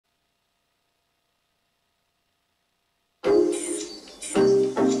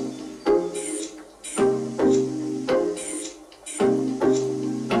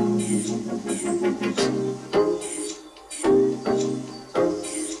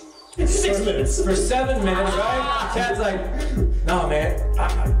For 7 minutes, right? Chad's like, no, man,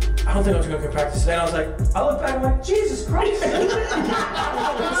 I don't think I'm going to practice today. And I was like, I look back and I'm like, Jesus Christ.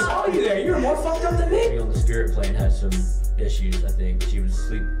 I saw you there. You're more fucked up than me. On the spirit plane had some issues, I think. She was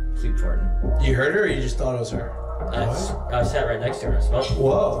sleep farting. You heard her or you just thought it was her? I sat right next to her and I smelled it.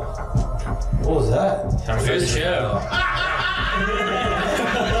 Whoa. What was that? Time to go to the show.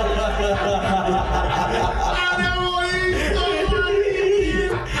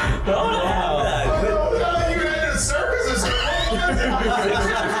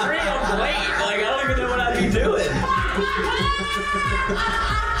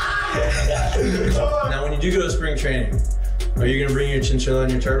 Now, when you do go to spring training, are you gonna bring your chinchilla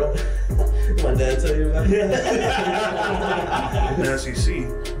and your turtle? My dad tell you about it. The SEC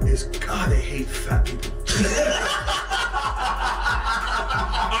is, God, they hate fat people.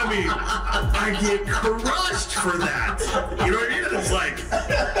 I mean, I get crushed for that. You know what I mean? It's like,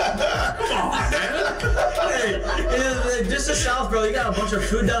 come on, man. Hey, just the South, bro. You got a bunch of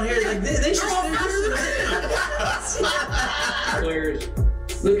food down here. Like they should. Players,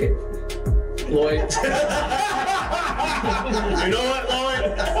 look at Lloyd. You know what, Lloyd?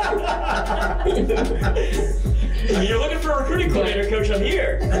 You're looking for a recruiting coordinator, coach. I'm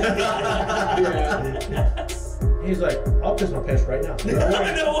here. Yeah. He's like, I'll piss my pants right now.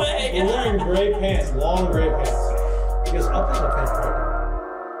 No way. We're wearing gray pants, long gray pants. He goes, I'll piss my pants right now.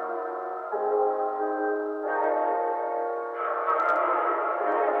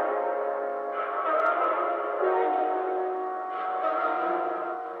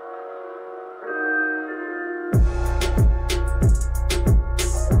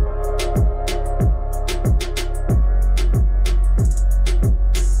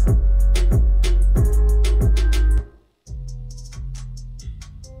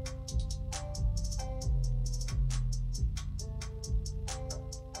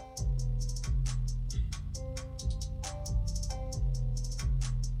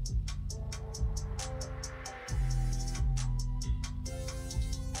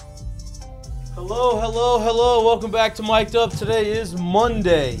 Hello. Welcome back to Mik'd Up. Today is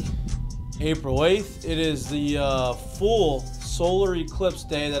Monday, April 8th. It is the full solar eclipse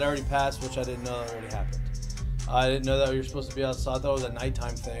day that already passed, which I didn't know that already happened. I didn't know that we were supposed to be outside. I thought it was a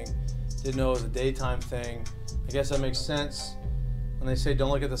nighttime thing. Didn't know it was a daytime thing. I guess that makes sense. When they say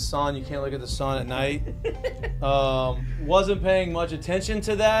don't look at the sun, you can't look at the sun at night. Wasn't paying much attention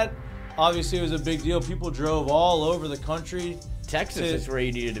to that. Obviously, it was a big deal. People drove all over the country. Texas is where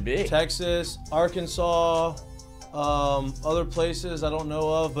you needed to be. Texas, Arkansas, other places I don't know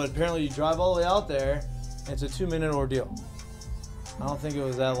of, but apparently you drive all the way out there, and it's a 2-minute ordeal. I don't think it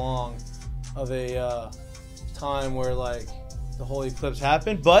was that long of a time where like the whole eclipse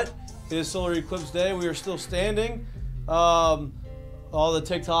happened, but it is solar eclipse day. We are still standing. All the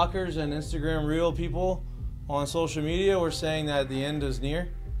TikTokers and Instagram reel people on social media were saying that the end is near.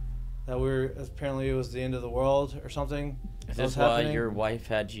 That apparently it was the end of the world or something. Is this why your wife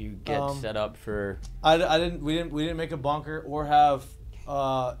had you get set up for? We didn't make a bunker or have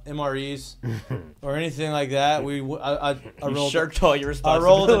MREs or anything like that. I shirked all your I responsibilities.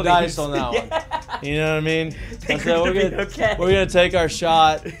 rolled the dice on that one. You know what I mean? I said we're gonna take our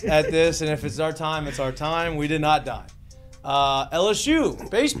shot at this, and if it's our time, it's our time. We did not die.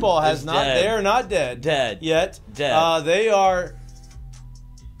 LSU baseball has not. Dead. They are not dead. Dead yet. Dead. They are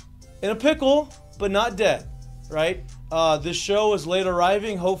in a pickle, but not dead. Right. This show is late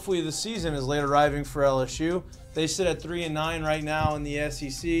arriving. Hopefully the season is late arriving for LSU. They sit at 3-9 right now in the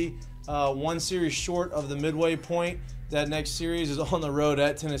SEC. One series short of the midway point. That next series is on the road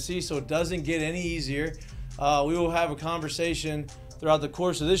at Tennessee, so it doesn't get any easier. We will have a conversation throughout the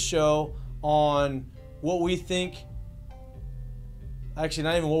course of this show on what we think. Actually,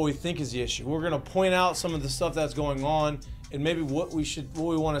 not even what we think is the issue. We're going to point out some of the stuff that's going on and maybe what we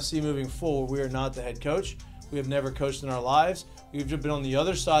want to see moving forward. We are not the head coach. We have never coached in our lives. We've just been on the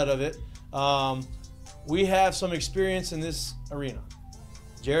other side of it. We have some experience in this arena.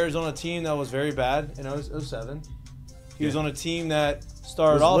 Jared's on a team that was very bad in 07. He was on a team that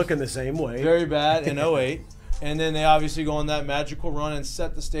started off looking the same way, very bad in 08. And then they obviously go on that magical run and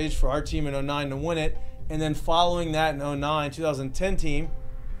set the stage for our team in 09 to win it. And then following that in 09, 2010 team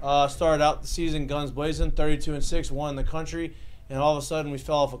started out the season guns blazing, 32-6, won the country. And all of a sudden we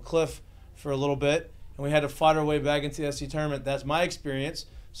fell off a cliff for a little bit. And we had to fight our way back into the SEC tournament. That's my experience.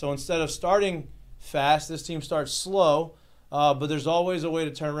 So instead of starting fast, this team starts slow. But there's always a way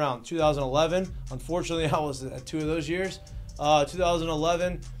to turn around. 2011, unfortunately, I was at 2 of those years.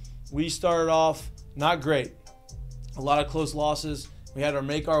 2011, we started off not great. A lot of close losses. We had to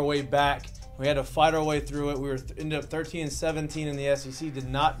make our way back We had to fight our way through it. We ended up 13-17 in the SEC. Did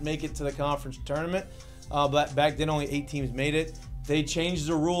not make it to the conference tournament. But back then, only 8 teams made it. They changed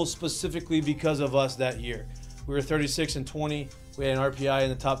the rules specifically because of us that year. We were 36-20. We had an RPI in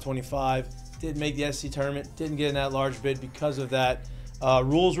the top 25. Didn't make the SEC tournament. Didn't get in that large bid because of that.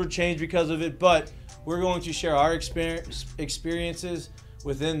 Rules were changed because of it. But we're going to share our experiences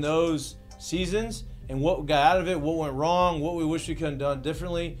within those seasons and what we got out of it, what went wrong, what we wish we could have done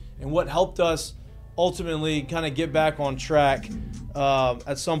differently, and what helped us ultimately kind of get back on track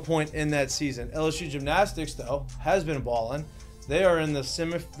at some point in that season. LSU Gymnastics, though, has been balling. They are in the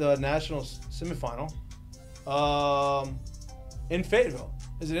national semifinal in Fayetteville.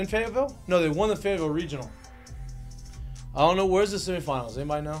 Is it in Fayetteville? No, they won the Fayetteville Regional. I don't know. Where's the semifinals?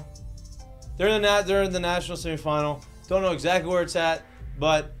 Anybody know? They're in the national semifinal. Don't know exactly where it's at,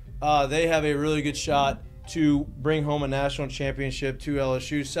 but they have a really good shot to bring home a national championship to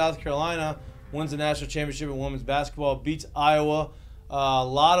LSU. South Carolina wins the national championship in women's basketball, beats Iowa. A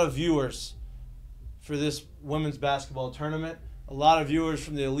lot of viewers for this women's basketball tournament. A lot of viewers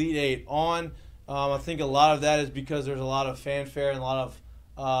from the Elite Eight on. I think a lot of that is because there's a lot of fanfare and a lot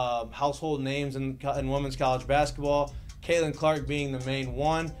of household names in women's college basketball. Caitlin Clark being the main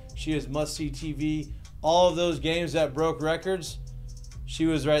one. She is must-see TV. All of those games that broke records, she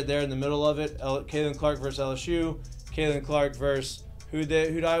was right there in the middle of it. Caitlin Clark versus LSU. Caitlin Clark versus who'd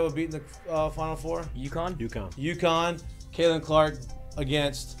Iowa beat in the Final Four? UConn. Caitlin Clark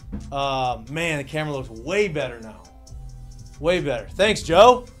against, man, the camera looks way better now. Way better. Thanks,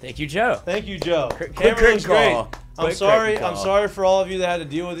 Joe. Thank you, Joe. Thank you, Joe. Camera looks great. I'm sorry for all of you that had to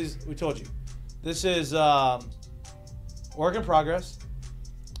deal with these. We told you. This is work in progress.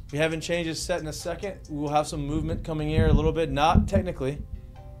 We haven't changed this set in a second. We will have some movement coming here a little bit, not technically,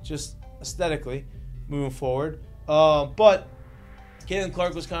 just aesthetically moving forward. But Caitlin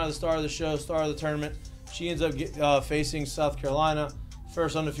Clark was kind of the star of the show, star of the tournament. She ends up facing South Carolina,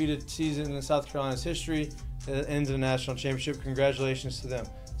 first undefeated season in South Carolina's history. It ends in a national championship. Congratulations to them.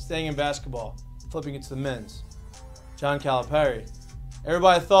 Staying in basketball, flipping it to the men's. John Calipari.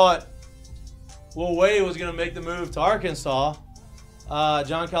 Everybody thought Will Wade was going to make the move to Arkansas.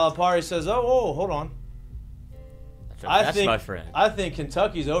 John Calipari says, oh, hold on. That's my friend. I think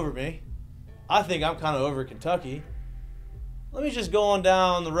Kentucky's over me. I think I'm kind of over Kentucky. Let me just go on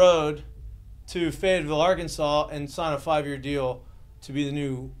down the road to Fayetteville, Arkansas, and sign a 5-year deal to be the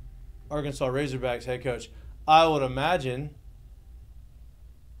new Arkansas Razorbacks head coach. I would imagine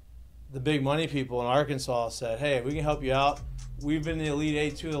the big money people in Arkansas said, hey, we can help you out. We've been in the Elite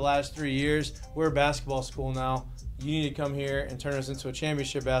Eight 2 of the last 3 years. We're a basketball school now. You need to come here and turn us into a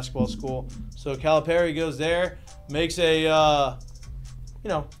championship basketball school. So Calipari goes there, makes a,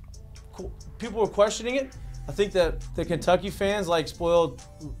 cool. People were questioning it. I think that the Kentucky fans, like spoiled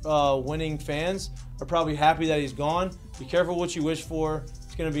winning fans, are probably happy that he's gone. Be careful what you wish for.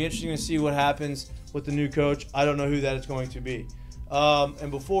 It's going to be interesting to see what happens with the new coach. I don't know who that is going to be.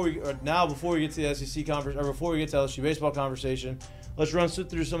 And before we get to the SEC conference, or before we get to LSU baseball conversation, let's run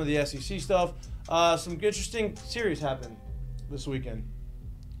through some of the SEC stuff. Some interesting series happened this weekend.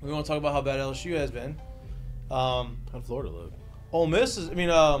 We want to talk about how bad LSU has been. How'd Florida look? Ole Miss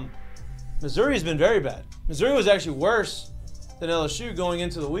Missouri has been very bad. Missouri was actually worse than LSU going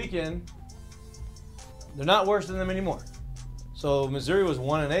into the weekend. They're not worse than them anymore. So Missouri was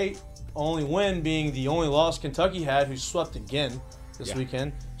 1-8. Only win being the only loss Kentucky had, who swept again this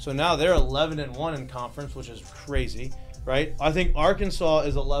weekend. So now they're 11-1 in conference, which is crazy, right? I think Arkansas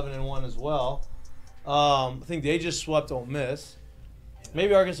is 11-1 as well. I think they just swept Ole Miss.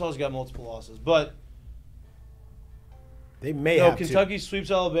 Maybe Arkansas's got multiple losses, but they may have Kentucky sweeps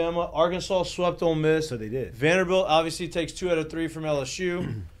Alabama. Arkansas swept Ole Miss. So they did. Vanderbilt obviously takes 2 out of 3 from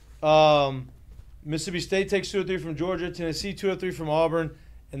LSU. Mississippi State takes 2 out of 3 from Georgia. Tennessee 2 out of 3 from Auburn.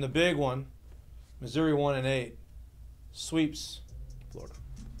 And the big one, Missouri 1-8, sweeps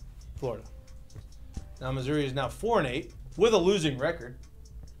Florida. Now Missouri is now 4-8 with a losing record,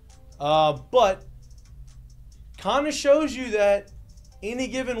 but kind of shows you that any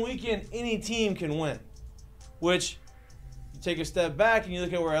given weekend, any team can win. Which, you take a step back and you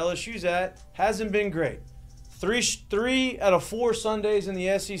look at where LSU's at, hasn't been great. 3 out of 4 Sundays in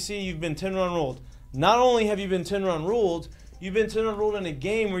the SEC, you've been 10-run ruled. Not only have you been 10-run ruled, you've been 10-run ruled in a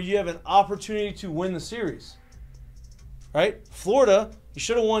game where you have an opportunity to win the series. Right? Florida, you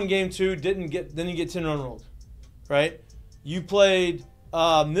should have won game 2, then you get 10-run ruled. Right? You played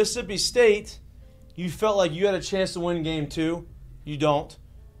Mississippi State. You felt like you had a chance to win game 2. You don't.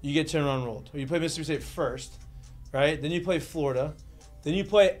 You get 10-run ruled. Or you play Mississippi State first. Right? Then you play Florida. Then you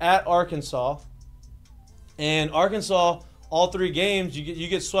play at Arkansas. And Arkansas all 3 games, you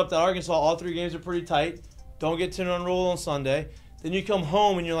get swept at Arkansas. All 3 games are pretty tight. Don't get 10-run rule on Sunday. Then you come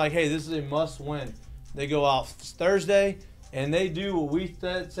home and you're like, hey, this is a must-win. They go out Thursday, and they do what we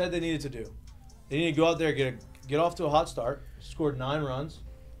said they needed to do. They need to go out there, get off to a hot start. Scored 9 runs,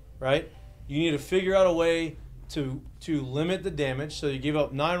 right? You need to figure out a way to limit the damage. So you give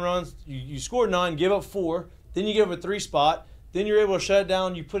up 9 runs. You scored 9, give up 4. Then you give up a 3 spot. Then you're able to shut it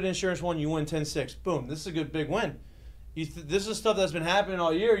down. You put in insurance 1, you win 10-6. Boom. This is a good big win. This is stuff that's been happening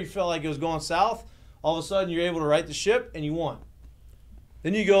all year. You felt like it was going south. All of a sudden, you're able to right the ship, and you won.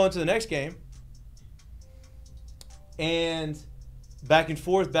 Then you go into the next game, and back and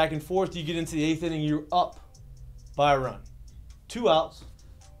forth, you get into the 8th inning, you're up by a run. 2 outs.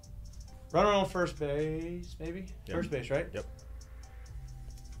 Runner on first base, maybe? Yep. First base, right? Yep.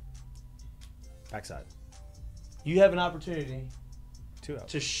 Backside. You have an opportunity 2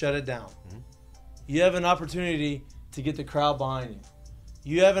 outs. to shut it down. Mm-hmm. You have an opportunity to get the crowd behind you.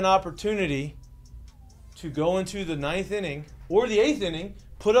 You have an opportunity to go into the 9th inning or the 8th inning,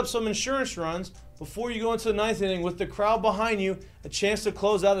 put up some insurance runs before you go into the 9th inning with the crowd behind you, a chance to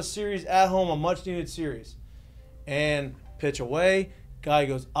close out a series at home, a much-needed series. And pitch away, guy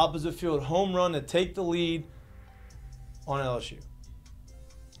goes opposite field, home run to take the lead on LSU.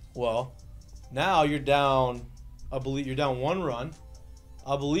 Well, now you're down, I believe you're down 1 run.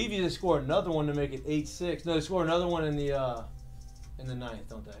 I believe you just scored another one to make it 8-6. No, they scored another one in the 9th,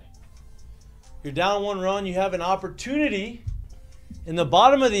 don't they? You're down 1 run. You have an opportunity in the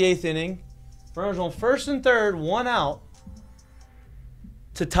bottom of the 8th inning. Runners on first and third, 1 out,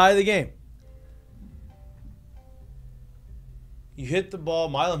 to tie the game. You hit the ball.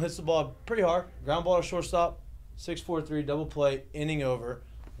 Milam hits the ball pretty hard. Ground ball to shortstop. 6-4-3, double play, inning over.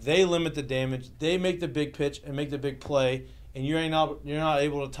 They limit the damage. They make the big pitch and make the big play, and you're not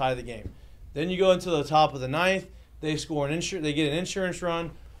able to tie the game. Then you go into the top of the 9th. They score they get an insurance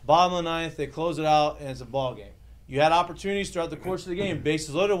run. Bottom of the 9th, they close it out, and it's a ball game. You had opportunities throughout the course of the game.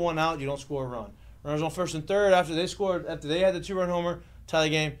 Bases loaded, 1 out, you don't score a run. Runners on first and third, after they had the 2-run homer, tie the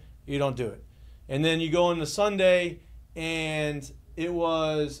game, you don't do it. And then you go into Sunday, and it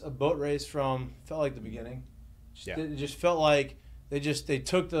was a boat race felt like the beginning. It just felt like they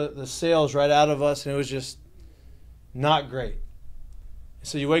took the sails right out of us, and it was just not great.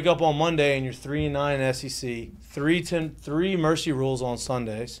 So you wake up on Monday and you're 3-9 in SEC, 3 mercy rules on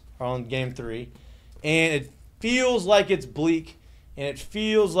Sundays, or on game 3, and it feels like it's bleak, and it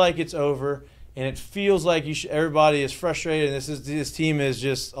feels like it's over, and it feels like everybody is frustrated, and this team is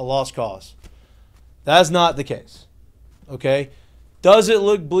just a lost cause. That's not the case. Okay, does it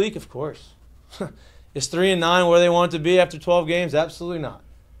look bleak? Of course. Is 3-9 where they want it to be after 12 games? Absolutely not.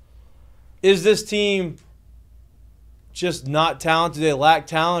 Is this team just not talented? They lack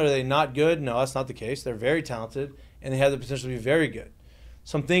talent? Are they not good? No, that's not the case. They're very talented, and they have the potential to be very good.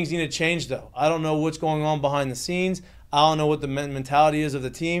 Some things need to change, though. I don't know what's going on behind the scenes. I don't know what the mentality is of the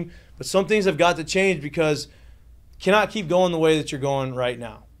team, but some things have got to change because you cannot keep going the way that you're going right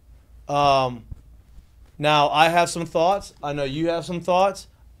now. Now, I have some thoughts. I know you have some thoughts.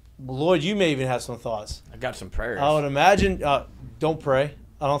 Lloyd, you may even have some thoughts. I got some prayers. I would imagine. Don't pray.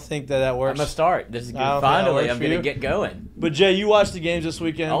 I don't think that works. I'm going to start. This is good. Finally, I'm going to get going. But, Jay, you watched the games this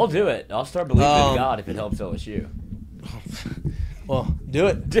weekend. I'll do it. I'll start believing in God if it helps LSU. Well, do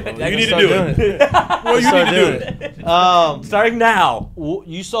it. You need to do it. Well, you need to do it. Starting now.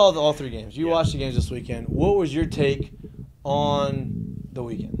 You saw all 3 games. You watched the games this weekend. What was your take on the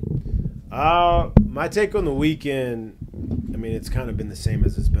weekend? My take on the weekend, I mean, it's kind of been the same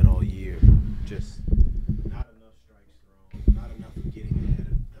as it's been all year. Just not enough strikes thrown, not enough of getting ahead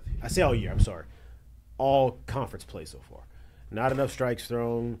of I say all year, I'm sorry. All conference play so far. Not enough strikes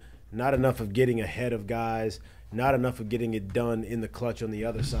thrown, not enough of getting ahead of guys, not enough of getting it done in the clutch on the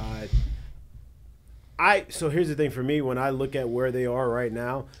other side. So here's the thing for me, when I look at where they are right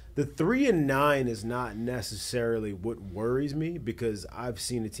now, the 3-9 is not necessarily what worries me because I've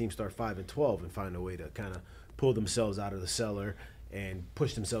seen the team start 5-12 and find a way to kind of pull themselves out of the cellar and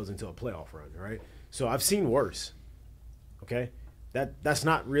push themselves into a playoff run, right? So I've seen worse, okay? That's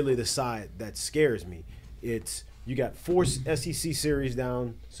not really the side that scares me. It's you got 4 SEC series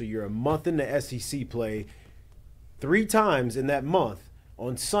down, so you're a month into SEC play. 3 times in that month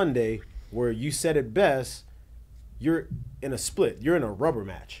on Sunday where you said it best, you're in a split. You're in a rubber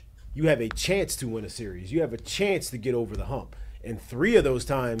match. You have a chance to win a series. You have a chance to get over the hump. And 3 of those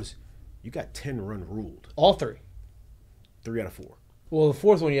times, you got 10-run ruled. All 3. 3 out of 4. Well, the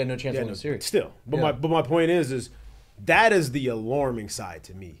 4th one you had no chance to win the series. Still. But my point is that is the alarming side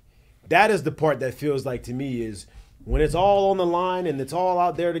to me. That is the part that feels like to me is when it's all on the line and it's all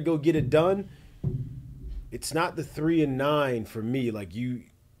out there to go get it done, it's not the 3-9 for me. Like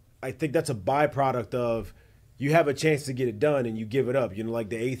I think that's a byproduct of you have a chance to get it done and you give it up. You know, like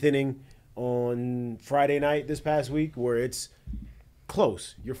the 8th inning on Friday night this past week where it's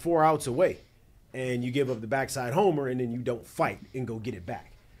close. You're 4 outs away and you give up the backside homer and then you don't fight and go get it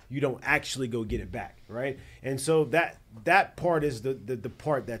back. You don't actually go get it back, right? And so that part is the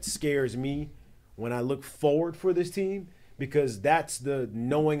part that scares me when I look forward for this team, because that's the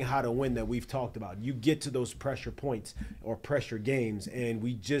knowing how to win that we've talked about. You get to those pressure points or pressure games, and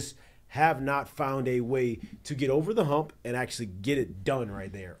we just have not found a way to get over the hump and actually get it done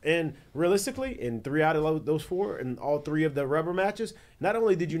right there. And realistically, in 3 out of those 4 and all 3 of the rubber matches, not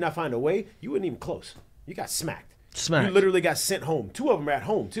only did you not find a way, you weren't even close. You got smacked. You literally got sent home. 2 of them at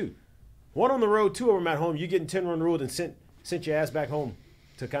home, too. 1 on the road, 2 of them at home. You're getting 10-run ruled and sent your ass back home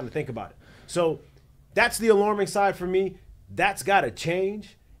to kind of think about it. So that's the alarming side for me. That's got to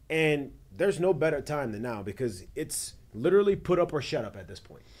change, and there's no better time than now because it's literally put up or shut up at this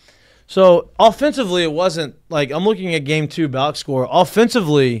point. So offensively, it wasn't like I'm looking at game 2 box score.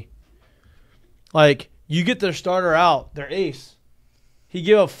 Offensively, like you get their starter out, their ace. He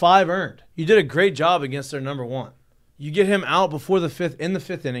gave up 5 earned. You did a great job against their number 1. You get him out before the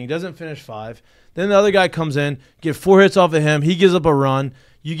 5th inning. He doesn't finish 5. Then the other guy comes in, get 4 hits off of him. He gives up a run.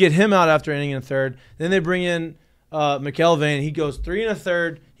 You get him out after inning and 3rd. Then they bring in McElvain. He goes 3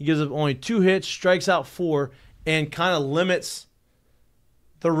 1/3. He gives up only 2 hits, strikes out 4, and kind of limits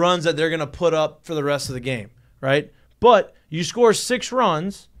the runs that they're going to put up for the rest of the game, right? But you score 6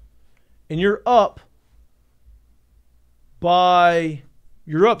 runs, and you're up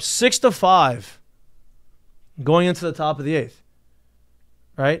 6-5 going into the top of the 8th,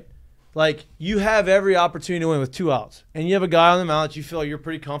 right? Like, you have every opportunity to win with 2 outs, and you have a guy on the mound that you feel like you're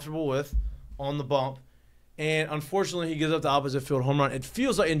pretty comfortable with on the bump, and unfortunately he gives up the opposite field home run. It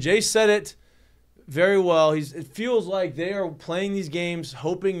feels like, and Jay said it very well, it feels like they are playing these games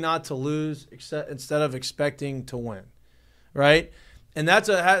hoping not to lose instead of expecting to win, right? And that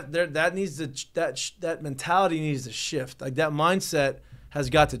mentality needs to shift. Like, that mindset has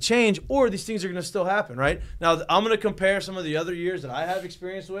got to change, or these things are going to still happen, right? Now, I'm going to compare some of the other years that I have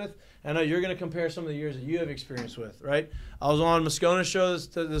experience with. I know you're going to compare some of the years that you have experience with, right? I was on Moscona's show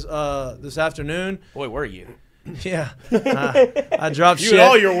this afternoon. Boy, were you. Yeah. I dropped shit. You and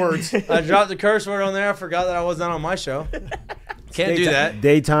all your words. I dropped the curse word on there. I forgot that I was not on my show. Can't do that.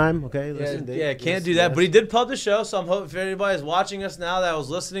 Daytime, okay? Can't do that. But he did pub the show, so I'm hoping if anybody is watching us now that was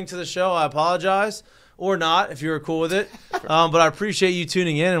listening to the show, I apologize. Or not, if you were cool with it. But I appreciate you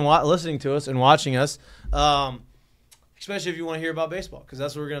tuning in and listening to us and watching us, especially if you want to hear about baseball, because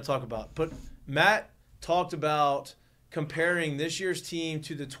that's what we're going to talk about. But Matt talked about comparing this year's team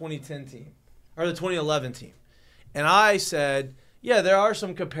to the 2010 team, or the 2011 team. And I said, yeah, there are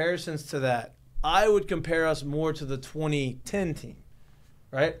some comparisons to that. I would compare us more to the 2010 team,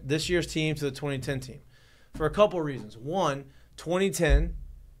 right? This year's team to the 2010 team for a couple reasons. One, 2010,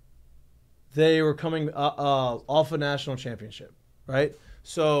 they were coming off a national championship, right?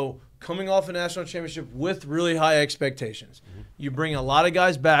 So coming off a national championship with really high expectations. Mm-hmm. You bring a lot of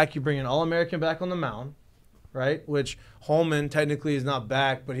guys back. You bring an All-American back on the mound, right? Which Holman technically is not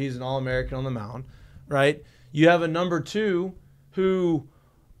back, but he's an All-American on the mound, right? You have a number 2 who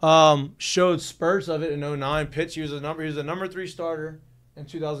showed spurts of it in 2009. Pitch, he was a number 3 starter in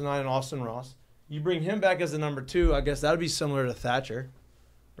 2009 in Austin Ross. You bring him back as the number 2. I guess that would be similar to Thatcher,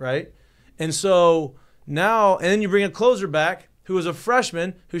 right? And so now, and then you bring a closer back who was a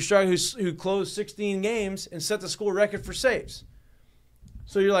freshman who closed 16 games and set the school record for saves.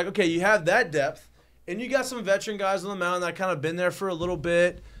 So you're like, okay, you have that depth, and you got some veteran guys on the mound that kind of been there for a little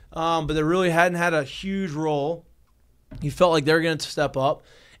bit, but they really hadn't had a huge role. You felt like they were going to step up.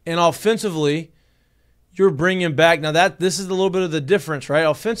 And offensively, you're bringing back, now this is a little bit of the difference, right?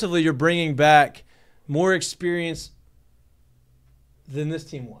 Offensively, you're bringing back more experience than this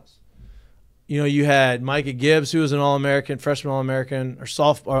team was. You know, you had Micah Gibbs, who was an All-American, freshman All-American, or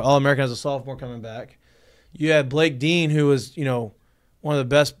All-American as a sophomore coming back. You had Blake Dean, who was, you know, one of the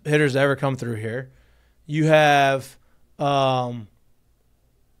best hitters to ever come through here. You have Hanover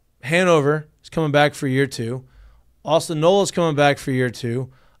is coming back for year 2. Austin Nola's coming back for year 2.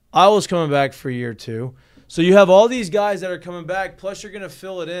 Iowa's coming back for year 2. So you have all these guys that are coming back, plus you're going to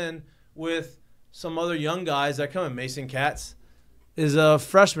fill it in with some other young guys that come in. Mason Katz is a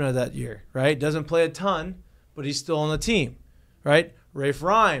freshman of that year, right? Doesn't play a ton, but he's still on the team, right? Rafe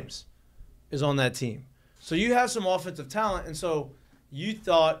Rhymes is on that team. So you have some offensive talent, and so you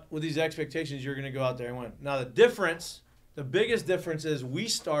thought with these expectations you're going to go out there and win. Now the biggest difference is we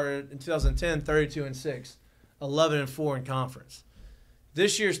started in 2010 32-6, 11-4 in conference.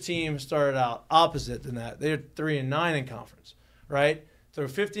 This year's team started out opposite than that. They're 3-9 in conference, right? Through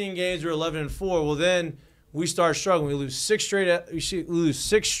 15 games, we're 11-4. Well, then we start struggling. We lose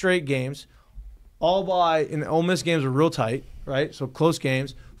six straight games, all by, and the Ole Miss games are real tight, right? So close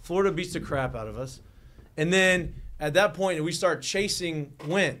games. Florida beats the crap out of us. And then at that point, we start chasing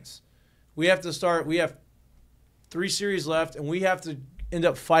wins. We have 3 series left, and we have to end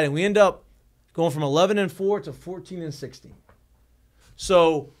up fighting. We end up going from 11-4 to 14-16.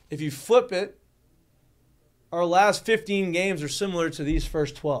 So if you flip it, our last 15 games are similar to these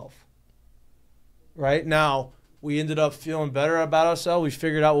first 12. Right? Now, we ended up feeling better about ourselves. We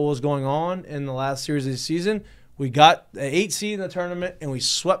figured out what was going on in the last series of the season. We got the 8 seed in the tournament, and we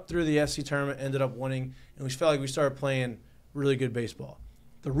swept through the SC tournament, ended up winning, and we felt like we started playing really good baseball.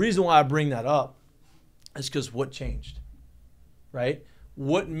 The reason why I bring that up is because what changed, right?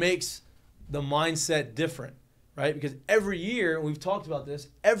 What makes the mindset different, right? Because every year, and we've talked about this,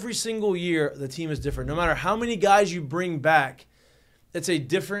 every single year the team is different. No matter how many guys you bring back, it's a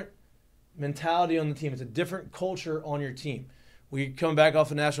different mentality on the team. It's a different culture on your team. We come back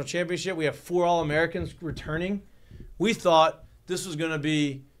off a national championship. We have 4 All-Americans returning. We thought this was going to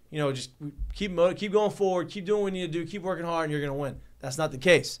be, just keep going forward, keep doing what we need to do, keep working hard, and you're going to win. That's not the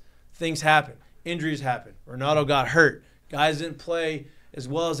case. Things happen. Injuries happen. Ronaldo got hurt. Guys didn't play as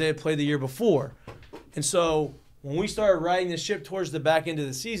well as they had played the year before. And so when we started riding the ship towards the back end of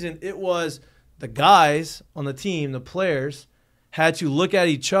the season, it was the guys on the team, the players, had to look at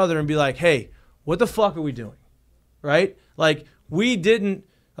each other and be like, hey, what the fuck are we doing? Right? Like, Blake Dean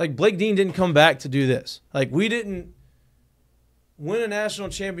didn't come back to do this. Like, we didn't win a national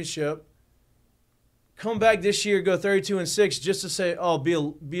championship, come back this year, go 32-6 just to say, oh,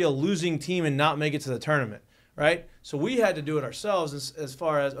 be a losing team and not make it to the tournament, right? So we had to do it ourselves as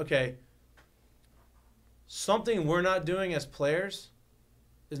far as, okay, something we're not doing as players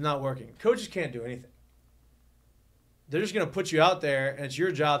is not working. Coaches can't do anything. They're just going to put you out there, and it's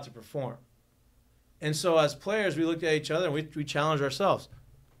your job to perform. And so as players, we looked at each other, and we challenged ourselves.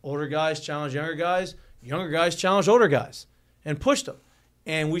 Older guys challenged younger guys challenged older guys, and pushed them.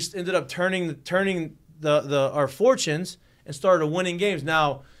 And we ended up turning our fortunes and started winning games.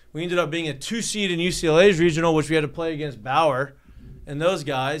 Now, we ended up being a 2 seed in UCLA's regional, which we had to play against Bauer and those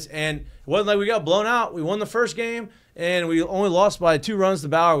guys. And it wasn't like we got blown out. We won the first game, and we only lost by 2 runs to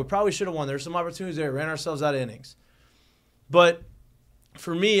Bauer. We probably should have won. There were some opportunities there. We ran ourselves out of innings. But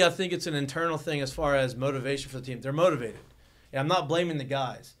for me, I think it's an internal thing as far as motivation for the team. They're motivated. And I'm not blaming the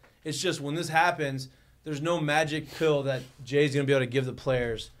guys. It's just when this happens, there's no magic pill that Jay's going to be able to give the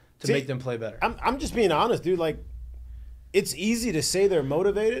players to make them play better. I'm just being honest, dude. Like, it's easy to say they're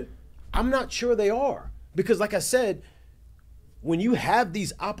motivated. I'm not sure they are. Because, like I said, when you have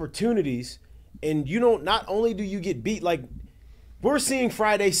these opportunities and you don't, not only do you get beat, like, we're seeing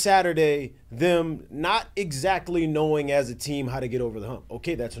Friday, Saturday, them not exactly knowing as a team how to get over the hump.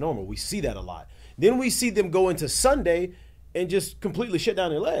 Okay, that's normal. We see that a lot. Then we see them go into Sunday and just completely shut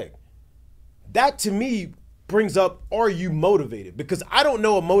down their leg. That, to me, brings up, are you motivated? Because I don't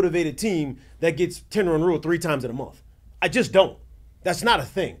know a motivated team that gets 10-run rule 3 times in a month. I just don't. That's not a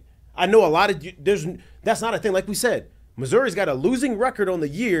thing. I know a lot of that's not a thing. Like we said, Missouri's got a losing record on the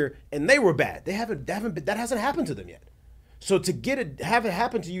year, and they were bad. That hasn't happened to them yet. So to have it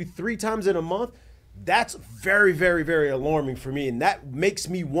happen to you 3 times in a month, that's very, very, very alarming for me. And that makes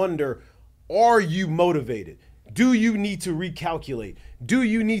me wonder, are you motivated? Do you need to recalculate? Do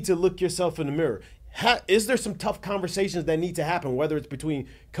you need to look yourself in the mirror? Is there some tough conversations that need to happen, whether it's between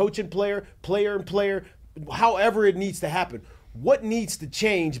coach and player, player and player, however it needs to happen? What needs to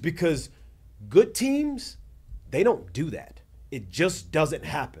change? Because good teams, they don't do that. It just doesn't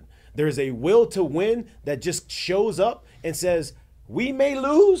happen. There's a will to win that just shows up and says, we may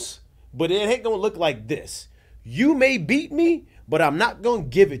lose, but it ain't going to look like this. You may beat me, but I'm not going to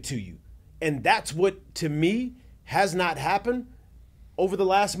give it to you. And that's what, to me, has not happened over the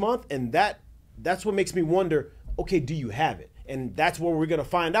last month. And that's what makes me wonder, okay, do you have it? And that's where we're going to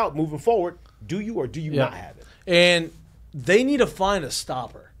find out moving forward. Do you or do you not have it? And they need to find a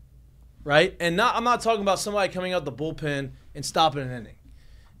stopper, right? And I'm not talking about somebody coming out the bullpen and stopping an inning.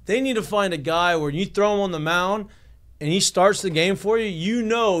 They need to find a guy where you throw him on the mound and he starts the game for you. You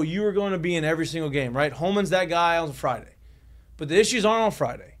know you are going to be in every single game, right? Holman's that guy on Friday. But the issues aren't on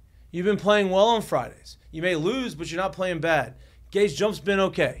Friday. You've been playing well on Fridays. You may lose, but you're not playing bad. Gage Jump's been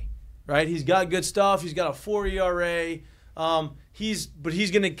okay, right? He's got good stuff. He's got a 4 ERA. But he's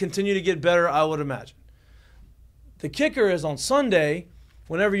going to continue to get better, I would imagine. The kicker is on Sunday,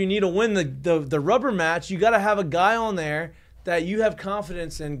 whenever you need to win the rubber match, you got to have a guy on there that you have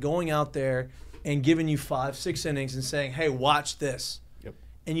confidence in going out there and giving you 5-6 innings and saying, hey, watch this.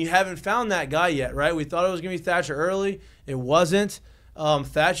 and you haven't found that guy yet, right? We thought it was going to be Thatcher early. It wasn't.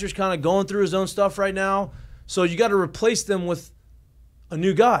 Thatcher's kind of going through his own stuff right now. So you got to replace them with a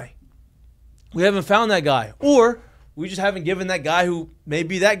new guy. We haven't found that guy. Or we just haven't given that guy who may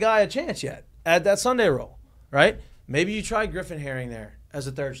be that guy a chance yet at that Sunday role, right? Maybe you try Griffin Herring there as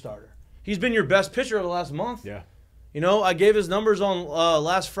a third starter. He's been your best pitcher over the last month. Yeah. You know, I gave his numbers on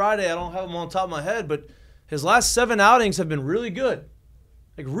last Friday. I don't have them on top of my head, but his last 7 outings have been really good.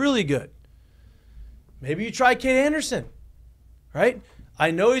 Like, really good. Maybe you try Cade Anderson, right?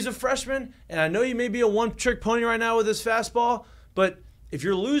 I know he's a freshman, and I know he may be a one-trick pony right now with his fastball, but if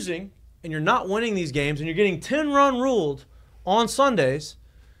you're losing and you're not winning these games and you're getting 10-run ruled on Sundays,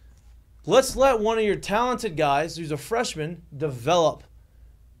 let's let one of your talented guys who's a freshman develop,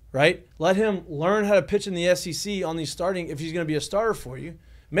 right? Let him learn how to pitch in the SEC on these starting, if he's going to be a starter for you.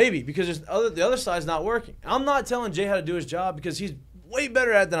 Maybe, because the other side's not working. I'm not telling Jay how to do his job because he's way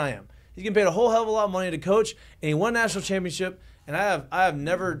better at it than I am. He's getting paid a whole hell of a lot of money to coach, and he won a national championship, and I have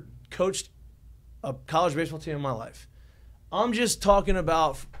never coached a college baseball team in my life. I'm just talking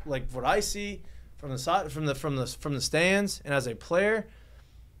about like what I see from the side, from the stands, and as a player.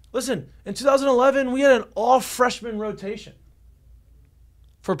 Listen, in 2011, we had an all-freshman rotation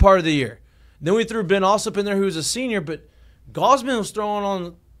for part of the year. Then we threw Ben Alsop in there, who was a senior, but Gosman was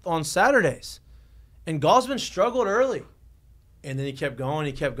throwing on Saturdays. And Gosman struggled early. And then he kept going,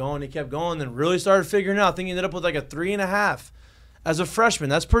 then really started figuring it out. I think he ended up with like a 3.5 as a freshman.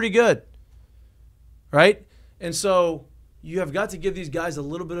 That's pretty good, right? And so you have got to give these guys a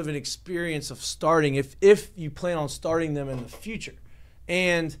little bit of an experience of starting if you plan on starting them in the future.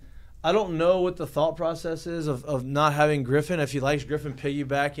 And I don't know what the thought process is of not having Griffin, if he likes Griffin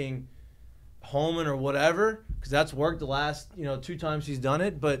piggybacking Holman or whatever, because that's worked the last 2 times he's done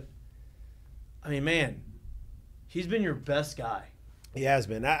it. But, I mean, man, he's been your best guy. He has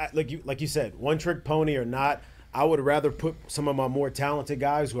been. Like you said, one-trick pony or not, I would rather put some of my more talented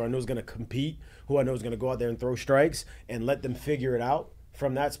guys who I know is going to compete, who I know is going to go out there and throw strikes, and let them figure it out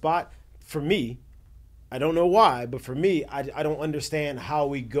from that spot. For me, I don't know why, but for me, I don't understand how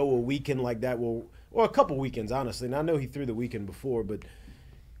we go a weekend like that, or a couple weekends, honestly. And I know he threw the weekend before, but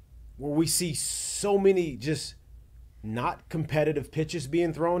where we see so many just not competitive pitches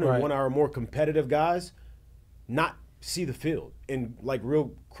being thrown, and one of our more competitive guys not see the field in like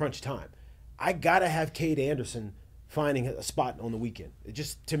real crunch time. I gotta have Cade Anderson finding a spot on the weekend. It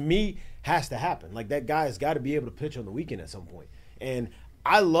just, to me, has to happen. Like, that guy has got to be able to pitch on the weekend at some point. And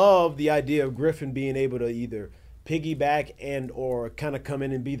I love the idea of Griffin being able to either piggyback and or kind of come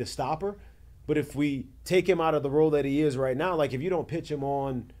in and be the stopper. But if we take him out of the role that he is right now, like if you don't pitch him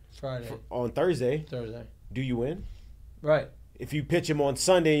on Thursday, do you win? Right. If you pitch him on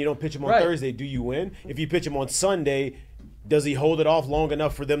Sunday and you don't pitch him on Thursday, do you win? If you pitch him on Sunday, does he hold it off long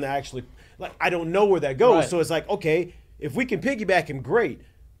enough for them to actually – like, I don't know where that goes. Right. So it's like, okay, if we can piggyback him, great.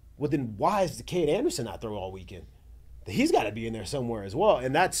 Well, then why is the Cade Anderson not throw all weekend? He's got to be in there somewhere as well.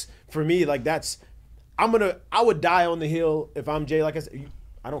 And that's, for me, like that's – I would die on the hill if I'm Jay. Like I said,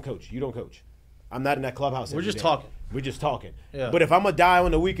 I don't coach. You don't coach. I'm not in that clubhouse. We're just talking. We're just talking. Yeah. But if I'm going to die on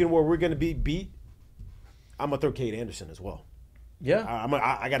the weekend where we're going to be beat, I'm going to throw Cade Anderson as well. Yeah.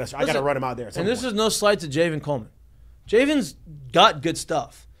 I gotta run him out there at some point. This is no slight to Javen Coleman. Javen's got good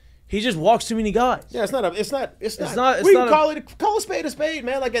stuff. He just walks too many guys. Yeah, it's not. We can call a spade,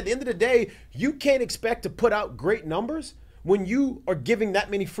 man. Like, at the end of the day, you can't expect to put out great numbers when you are giving that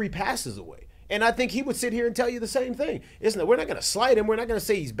many free passes away. And I think he would sit here and tell you the same thing. We're not going to slight him. We're not going to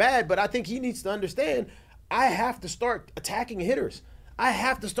say he's bad, but I think he needs to understand I have to start attacking hitters. I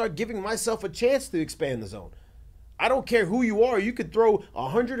have to start giving myself a chance to expand the zone. I don't care who you are. You could throw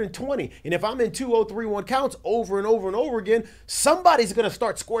 120, and if I'm in 2-0-3-1 counts over and over and over again, somebody's going to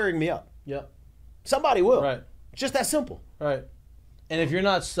start squaring me up. Yep. Somebody will. Right. Just that simple. Right. And if you're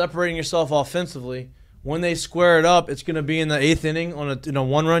not separating yourself offensively, when they square it up, it's going to be in the 8th inning in a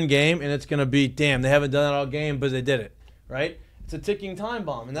one-run game, and it's going to be, damn, they haven't done it all game, but they did it. Right? It's a ticking time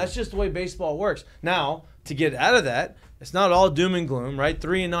bomb, and that's just the way baseball works. Now, to get out of that, it's not all doom and gloom, right?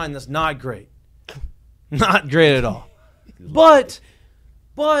 3-9, that's not great. Not great at all. But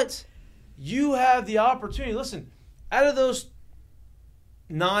you have the opportunity. Listen, out of those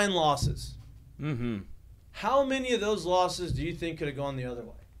 9 losses, how many of those losses do you think could have gone the other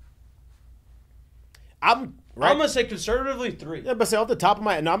way? I'm going to say conservatively 3. Yeah, but say off the top of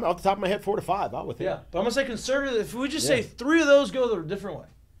my head, 4 to 5. I would think. Yeah, but I'm going to say conservative. If we just say 3 of those go the different way.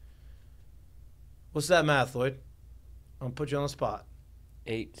 What's that math, Lloyd? I'm going to put you on the spot.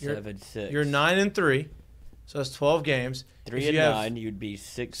 8, 7, 6. You're 9-3. So that's 12 games. 3 and 9, you'd be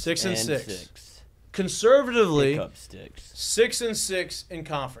 6 and 6. conservatively, Pickup sticks. 6-6 in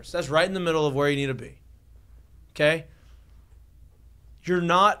conference. That's right in the middle of where you need to be. Okay? You're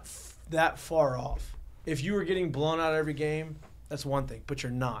not that far off. If you were getting blown out every game, that's one thing, but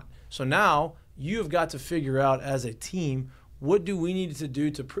you're not. So now you have got to figure out as a team, what do we need to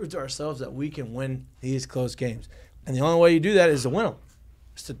do to prove to ourselves that we can win these close games? And the only way you do that is to win them.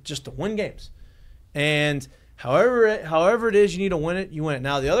 It's just to win games. And however it is you need to win it, you win it.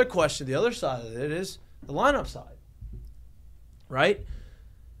 Now the other question, the other side of it is the lineup side. Right?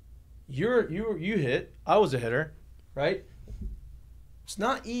 You hit, I was a hitter, right? It's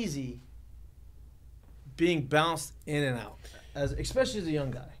not easy being bounced in and out, especially as a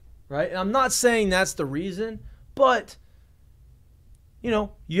young guy, right? And I'm not saying that's the reason, but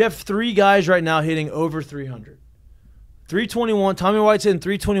you have 3 guys right now hitting over 300. 321, Tommy White's hitting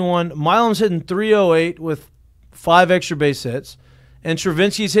 321, Milam's hitting 308 with 5 extra base hits, and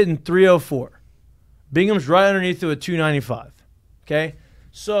Travinski's hitting 304. Bingham's right underneath it with 295. Okay?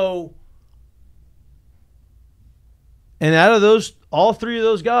 So, and out of those, all 3 of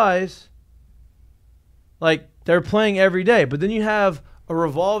those guys, like, they're playing every day. But then you have a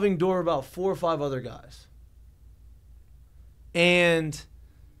revolving door of about 4 or 5 other guys. And,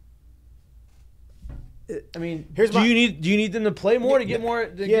 I mean, do you need them to play more to get more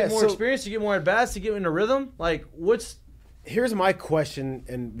experience, to get more at bats, to get into rhythm? Like, here's my question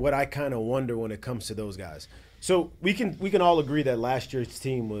and what I kind of wonder when it comes to those guys. So we can all agree that last year's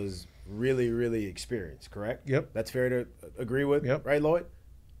team was really, really experienced, correct? Yep. That's fair to agree with, right, Lloyd?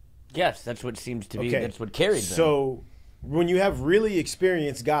 Yes, that's what seems to be. Okay. That's what carries them. So when you have really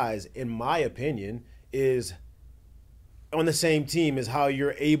experienced guys, in my opinion, is on the same team is how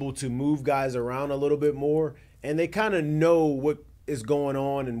you're able to move guys around a little bit more, and they kind of know what is going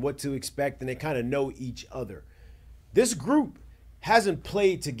on and what to expect, and they kind of know each other. This group hasn't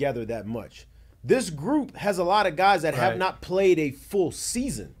played together that much. This group has a lot of guys that have not played a full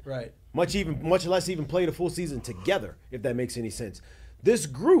season. Right. Much less even played a full season together, if that makes any sense. This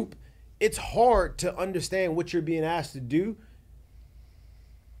group, it's hard to understand what you're being asked to do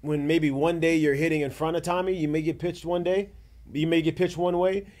when maybe one day you're hitting in front of Tommy. You may get pitched one day. You may get pitched one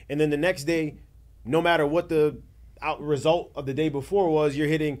way. And then the next day, no matter what the result of the day before was, you're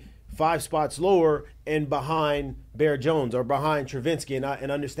hitting 5 spots lower and behind Bear Jones or behind Travinski,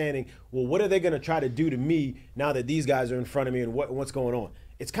 and understanding, well, what are they going to try to do to me now that these guys are in front of me, and what's going on?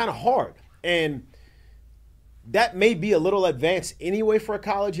 It's kind of hard. And that may be a little advanced anyway for a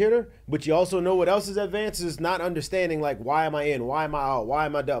college hitter, but you also know what else is advanced is not understanding, like, why am I in? Why am I out? Why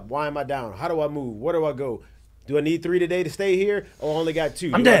am I up? Why am I down? How do I move? Where do I go? Do I need 3 today to stay here? Oh, I only got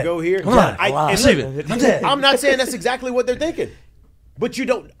 2. I'm do dead. I go here? Come on. I'm dead. I'm not saying that's exactly what they're thinking. But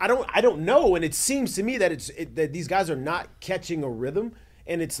I don't know, and it seems to me that that these guys are not catching a rhythm,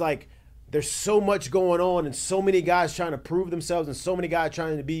 and it's like there's so much going on and so many guys trying to prove themselves and so many guys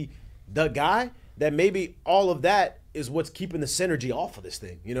trying to be the guy that maybe all of that is what's keeping the synergy off of this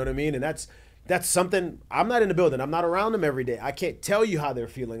thing. You know what I mean? And that's something. I'm not in the building. I'm not around them every day. I can't tell you how they're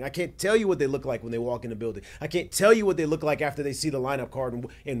feeling. I can't tell you what they look like when they walk in the building. I can't tell you what they look like after they see the lineup card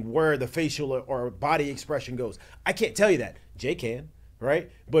and where the facial or body expression goes. I can't tell you that. Jay can.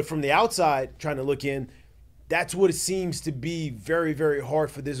 Right? But from the outside, trying to look in, that's what it seems to be very, very hard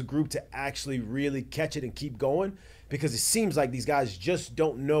for this group to actually really catch it and keep going, because it seems like these guys just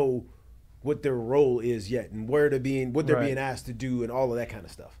don't know what their role is yet and what they're being asked to do and all of that kind of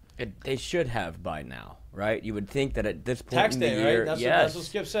stuff. They should have by now, right? You would think that at this point tax in the day, year, right? That's what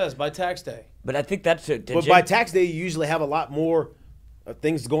Skip says, by tax day. But I think that's it. But by tax day, you usually have a lot more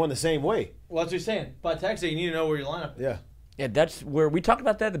things going the same way. Well, that's what you're saying. By tax day, you need to know where your lineup is. Yeah. Yeah, that's where we talked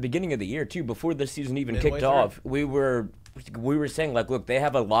about that at the beginning of the year too. Before the season even kicked off, we were saying, like, look, they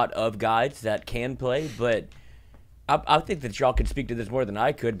have a lot of guys that can play, but I think that y'all could speak to this more than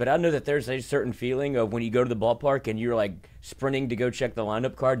I could. But I know that there's a certain feeling of when you go to the ballpark and you're like sprinting to go check the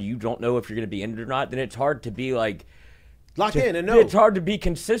lineup card, you don't know if you're going to be in it or not. Then it's hard to be like locked in and know. It's hard to be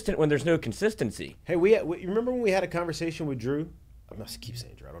consistent when there's no consistency. Hey, we remember when we had a conversation with Drew? I'm not keep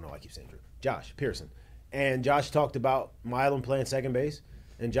saying Drew. I don't know why I keep saying Drew. Josh Pearson. And Josh talked about Milam playing second base.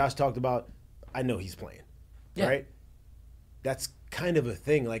 And Josh talked about, I know he's playing. Yeah. Right? That's kind of a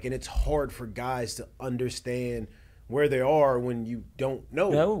thing. Like, and it's hard for guys to understand where they are when you don't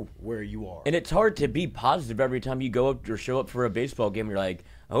know where you are. And it's hard to be positive every time you go up or show up for a baseball game. You're like,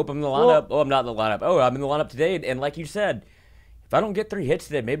 I hope I'm in the lineup. I'm not in the lineup. I'm in the lineup today. And like you said, if I don't get 3 hits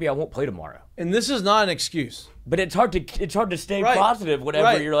today, maybe I won't play tomorrow. And this is not an excuse. But it's hard to stay positive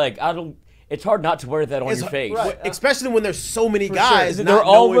whenever you're like, it's hard not to wear that on your face. Right. Especially when there's so many guys. They're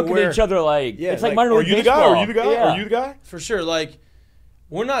all looking at each other like, it's like minor league baseball. Are you the guy? Are you the guy? For sure. Like,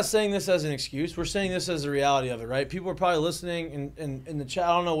 we're not saying this as an excuse. We're saying this as the reality of it, right? People are probably listening in the chat.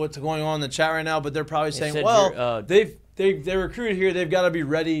 I don't know what's going on in the chat right now, but they're probably saying, well, they're recruited here. They've got to be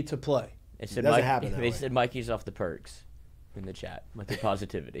ready to play. It said doesn't happen that they way. said Mikey's off the perks in the chat. With the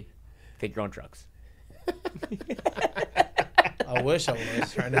positivity. Think your own trucks. I wish I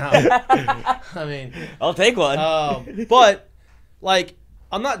was right now. I mean, I'll take one. but like,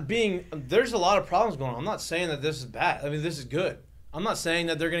 I'm not being. There's a lot of problems going on. I'm not saying that this is bad. I mean, this is good. I'm not saying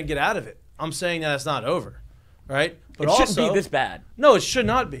that they're going to get out of it. I'm saying that it's not over, right? But it shouldn't be this bad. No, it should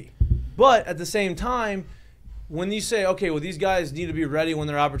not be. But at the same time, when you say, okay, well, these guys need to be ready when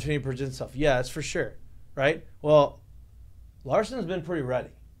their opportunity presents itself. Yeah, that's for sure, right? Well, Larson's been pretty ready,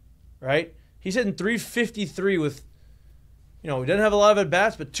 right? He's hitting 353 with, he didn't have a lot of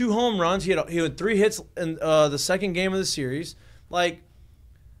at-bats, but 2 home runs. He had 3 hits in the second game of the series. Like,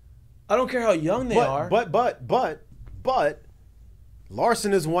 I don't care how young they are. But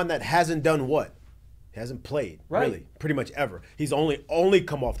Larson is one that hasn't done what? He hasn't played, really, pretty much ever. He's only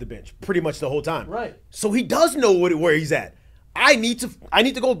come off the bench pretty much the whole time. Right. So he does know where he's at. I need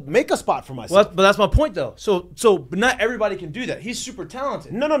to go make a spot for myself. Well, but that's my point, though. But not everybody can do that. He's super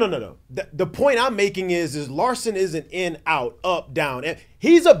talented. No. The point I'm making is Larson isn't in, out, up, down. And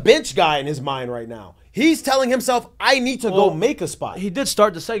he's a bench guy in his mind right now. He's telling himself, I need to go make a spot. He did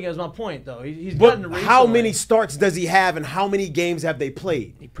start the second, is my point, though. He's but gotten the how many starts does he have and how many games have they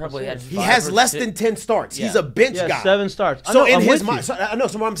played? He probably had 5 He has or less 6. than 10 starts. Yeah. He's a bench guy. 7 starts. So I'm in his with mind, you.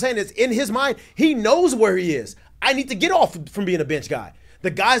 so what I'm saying is, in his mind, he knows where he is. I need to get off from being a bench guy.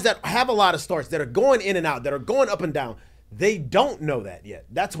 The guys that have a lot of starts, that are going in and out, that are going up and down, they don't know that yet.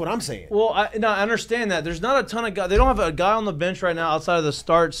 That's what I'm saying. Well, I understand that. There's not a ton of guys. They don't have a guy on the bench right now outside of the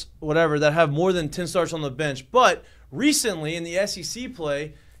starts, whatever, that have more than 10 starts on the bench. But recently in the SEC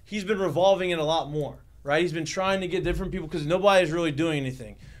play, he's been revolving it a lot more, right? He's been trying to get different people because nobody's really doing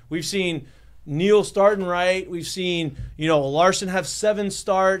anything. We've seen Neal starting right. We've seen, Larson have 7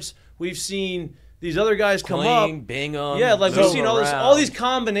 starts. We've seen these other guys come up. Bingham. Yeah, like we've seen around. all these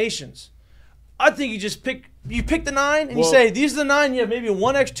combinations. I think you pick the 9 and you say these are the 9. You have maybe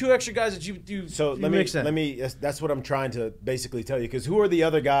 2 extra guys that you. So let me. That's what I'm trying to basically tell you. Because who are the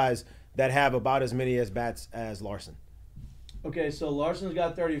other guys that have about as many at-bats as Larson? Okay, so Larson's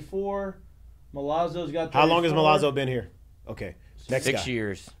got 34. Milazzo's got 34. How long has Milazzo been here? Okay, next 6 guy.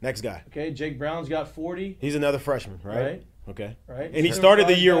 years. Next guy. Okay, Jake Brown's got 40. He's another freshman, right? Right. Okay. Right. And he started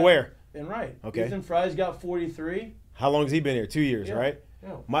the year where? And right. Okay. Ethan Fry's got 43. How long has he been here? 2 years, Yeah. right?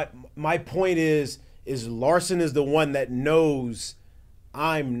 Yeah. My point is Larson is the one that knows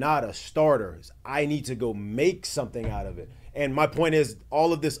I'm not a starter. I need to go make something out of it. And my point is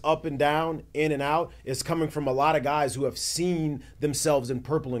all of this up and down, in and out, is coming from a lot of guys who have seen themselves in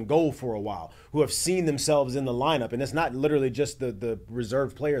purple and gold for a while, who have seen themselves in the lineup. And it's not literally just the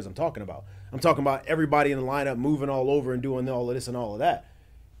reserve players I'm talking about. I'm talking about everybody in the lineup moving all over and doing all of this and all of that.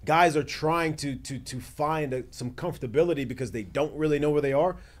 Guys are trying to find some comfortability because they don't really know where they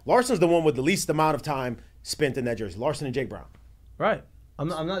are. Larson's the one with the least amount of time spent in that jersey. Larson and Jake Brown. Right. I'm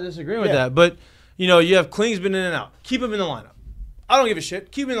not disagreeing with that. But, you have Kling's been in and out. Keep him in the lineup. I don't give a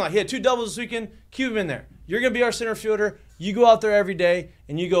shit. Keep him in the lineup. He had 2 doubles this weekend. Keep him in there. You're going to be our center fielder. You go out there every day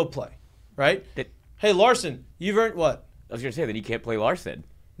and you go play. Right? Hey, Larson, you've earned what? I was going to say that he can't play Larson.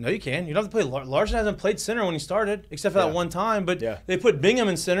 No, you can. You don't have to play. Larson hasn't played center when he started, except for that one time. But they put Bingham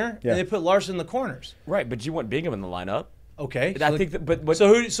in center and they put Larson in the corners. Right, but you want Bingham in the lineup. Okay. I think that, but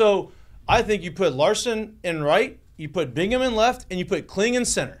so I think you put Larson in right, you put Bingham in left, and you put Kling in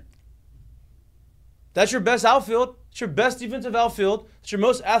center. That's your best outfield. It's your best defensive outfield. It's your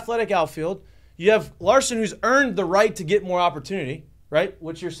most athletic outfield. You have Larson, who's earned the right to get more opportunity, right?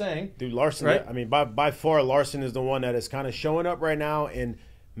 What you're saying. Dude, Larson, right? I mean, by far, Larson is the one that is kind of showing up right now and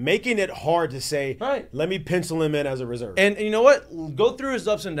making it hard to say, let me pencil him in as a reserve. And you know what? Go through his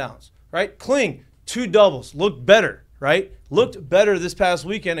ups and downs, right? Kling, 2 doubles, looked better, right? Looked better this past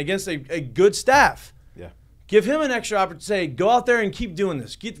weekend against a good staff. Yeah. Give him an extra opportunity. Say, go out there and keep doing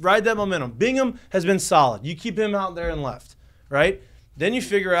this. Ride that momentum. Bingham has been solid. You keep him out there and left, right? Then you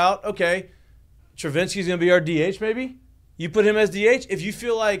figure out, okay, Travinsky's going to be our DH maybe. You put him as DH. If you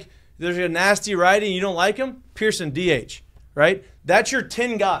feel like there's a nasty righty and you don't like him, Pearson, DH, right? That's your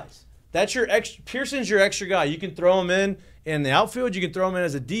 10 guys. That's your extra. Pearson's your extra guy. You can throw him in the outfield. You can throw him in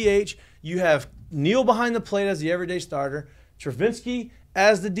as a DH. You have Neal behind the plate as the everyday starter, Travinsky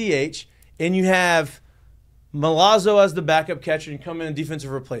as the DH, and you have Milazzo as the backup catcher and come in defensive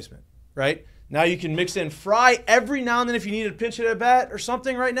replacement, right? Now you can mix in Fry every now and then if you need a pinch hit at bat or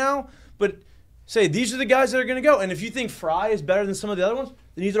something right now, but say these are the guys that are going to go. And if you think Fry is better than some of the other ones,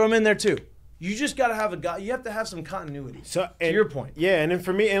 then you throw him in there too. You just got to have a guy. You have to have some continuity. So, to your point. Yeah, and then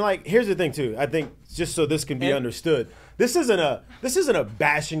for me, and like, here's the thing too. I think just so this can be understood, this isn't a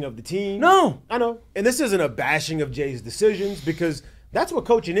bashing of the team. No, I know, and this isn't a bashing of Jay's decisions, because that's what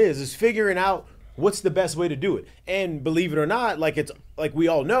coaching is figuring out what's the best way to do it. And believe it or not, like we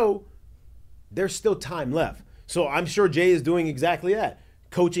all know, there's still time left. So I'm sure Jay is doing exactly that,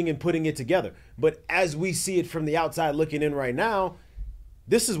 coaching and putting it together. But as we see it from the outside looking in right now,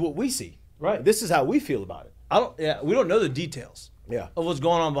 this is what we see. Right. This is how we feel about it. We don't know the details Yeah. of what's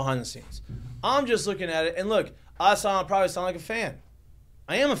going on behind the scenes. I'm just looking at it, and look, probably sound like a fan.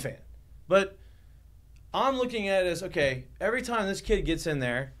 I am a fan. But I'm looking at it as, okay, every time this kid gets in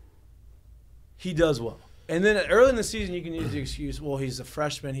there, he does well. And then early in the season, you can use the excuse, well, he's a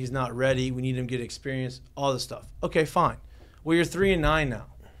freshman, he's not ready, we need him to get experience, all this stuff. Okay, fine. Well, you're 3-9 now.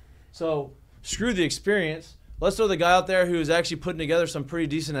 So screw the experience. Let's throw the guy out there who's actually putting together some pretty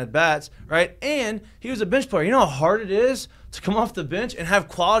decent at-bats, right? And he was a bench player. You know how hard it is to come off the bench and have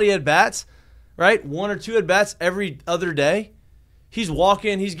quality at-bats, right? 1 or 2 at-bats every other day. He's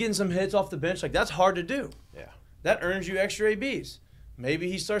walking, he's getting some hits off the bench. Like, that's hard to do. Yeah. That earns you extra ABs.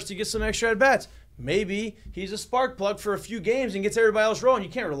 Maybe he starts to get some extra at-bats. Maybe he's a spark plug for a few games and gets everybody else rolling. You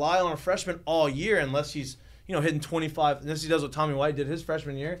can't rely on a freshman all year unless he's, hitting 25, unless he does what Tommy White did his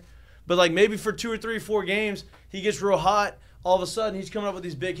freshman year. But, like, maybe for 2 or 3 or 4 games, he gets real hot. All of a sudden, he's coming up with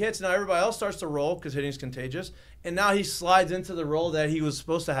these big hits. Now everybody else starts to roll because hitting's contagious. And now he slides into the role that he was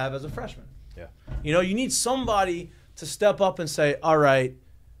supposed to have as a freshman. Yeah. You need somebody to step up and say, all right,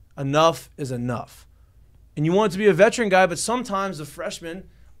 enough is enough. And you want it to be a veteran guy, but sometimes the freshmen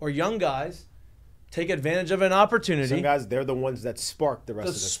or young guys take advantage of an opportunity. Some guys, they're the ones that spark the rest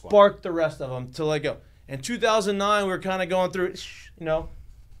of the squad. Spark the rest of them to let go. In 2009, we were kind of going through it,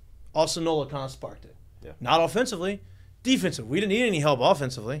 Osinola kind of sparked it. Yeah. Not offensively, defensively. We didn't need any help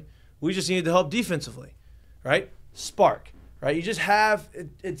offensively. We just needed the help defensively, right? Spark, right? You just have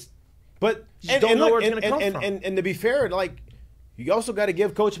it's. But you don't know where it's going to come from. And to be fair, like, you also got to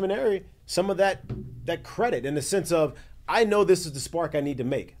give Coach Maneri some of that credit in the sense of, I know this is the spark I need to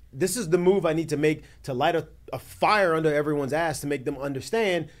make. This is the move I need to make to light a fire under everyone's ass to make them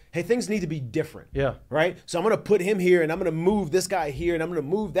understand, hey, things need to be different. Yeah. Right? So I'm going to put him here, and I'm going to move this guy here, and I'm going to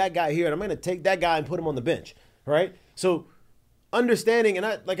move that guy here, and I'm going to take that guy and put him on the bench. Right? So understanding,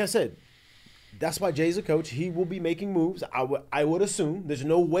 and like I said, that's why Jay's a coach. He will be making moves. I would assume there's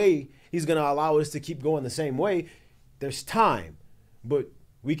no way he's going to allow us to keep going the same way. There's time. But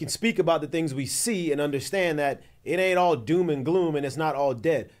we can speak about the things we see and understand that it ain't all doom and gloom and it's not all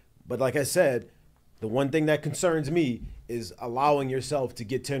dead. But like I said, the one thing that concerns me is allowing yourself to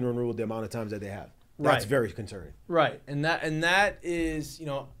get 10-run ruled the amount of times that they have. That's very concerning. Right. And that is,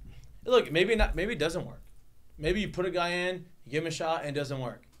 look, maybe it doesn't work. Maybe you put a guy in, you give him a shot, and it doesn't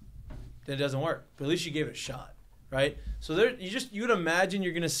work. Then it doesn't work. But at least you gave it a shot, right? So you would imagine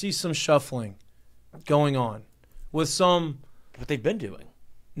you're going to see some shuffling going on with some. What they've been doing.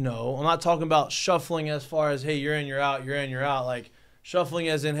 No, I'm not talking about shuffling as far as, hey, you're in, you're out, you're in, you're out. Like shuffling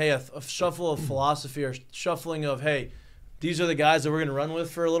as in, hey, a shuffle of philosophy, or shuffling of, hey, these are the guys that we're going to run with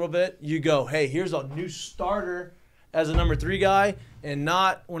for a little bit. You go, hey, here's a new starter as a number 3 guy, and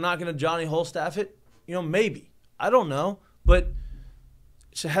we're not going to Johnny Holstaff it. Maybe. I don't know, but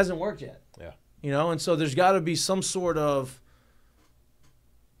it hasn't worked yet. Yeah. And so there's got to be some sort of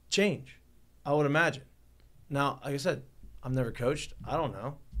change, I would imagine. Now, like I said, I've never coached. I don't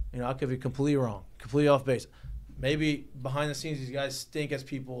know. I could be completely wrong, completely off base. Maybe behind the scenes these guys stink as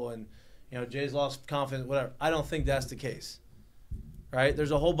people and, Jay's lost confidence, whatever. I don't think that's the case, right?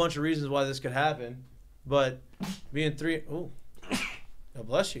 There's a whole bunch of reasons why this could happen, but being 3 – oh, God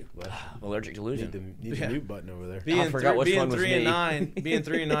bless you. I'm allergic to losing. Need the mute button over there. I forgot which one was me. Being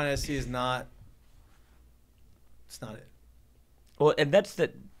 3-9 SC is not – it's not it. Well, and that's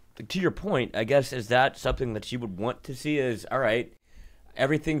the – to your point, I guess, is that something that you would want to see is, all right,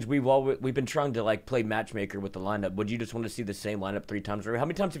 everything's we've been trying to play matchmaker with the lineup. Would you just want to see the same lineup 3 times? How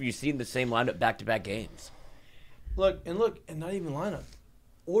many times have you seen the same lineup back-to-back games? Look, and not even lineup.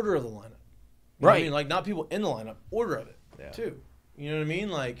 Order of the lineup. Right. Not people in the lineup. Order of it, too. You know what I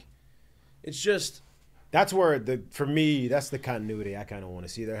mean? It's just. That's where for me, that's the continuity I kind of want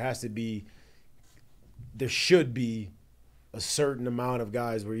to see. There should be a certain amount of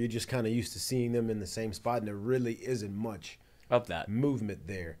guys where you're just kind of used to seeing them in the same spot, and there really isn't much of that movement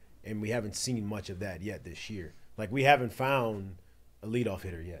there, and we haven't seen much of that yet this year. We haven't found a leadoff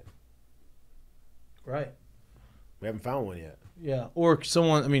hitter yet. Right. We haven't found one yet. Yeah, or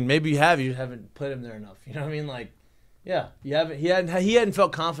someone. Maybe you have. You just haven't put him there enough. You know what I mean? Yeah, you haven't. He hadn't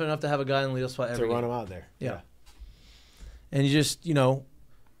felt confident enough to have a guy in the leadoff spot every to run game. him out there. Yeah. And you just,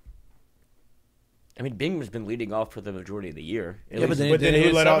 I mean, Bingham's been leading off for the majority of the year. Yeah, but But then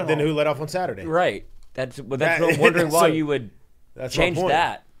who let off? Then who let off on Saturday? Right. That's what I'm wondering why you would That's my change point.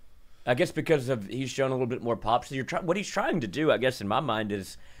 that. I guess because of he's shown a little bit more pop. So what he's trying to do, I guess, in my mind,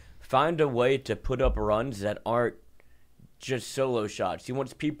 is find a way to put up runs that aren't just solo shots. He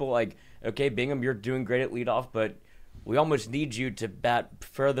wants people like, okay, Bingham, you're doing great at leadoff, but we almost need you to bat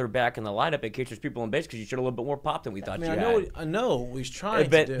further back in the lineup in case there's people on base because you showed a little bit more pop than we thought you had. I know what he's trying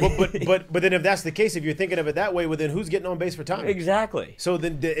But- to do. But then if that's the case, if you're thinking of it that way, well, then who's getting on base for Tommy? Exactly. So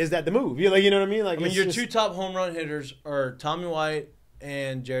then is that the move? You know what I mean? Like, I mean, it's your just- two top home run hitters are Tommy White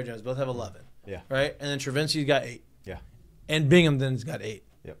and Jared Jones. Both have 11. Yeah. Right? And then Travinsky's got 8. Yeah. And Bingham then's got 8.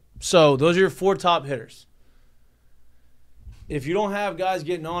 Yep. So those are your 4 top hitters. If you don't have guys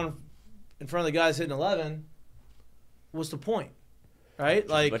getting on in front of the guys hitting 11, what's the point? Right?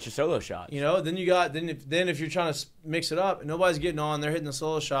 A bunch of solo shots. You know, then you got if you're trying to mix it up and nobody's getting on, they're hitting the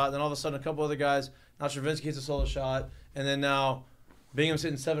solo shot. Then all of a sudden, a couple other guys. Now Stravinsky hits a solo shot, and then now Bingham's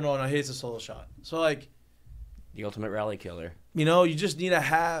hitting 7-0, and he hits a solo shot. So like, The ultimate rally killer. you know, you just need to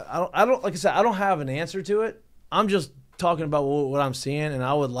have. I don't like I said. I don't have an answer to it. I'm just talking about what I'm seeing, and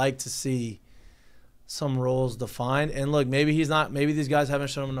I would like to see some roles defined. And look, maybe he's not. Maybe these guys haven't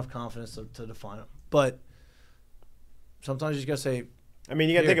shown him enough confidence to define them. But sometimes you just gotta say, I mean,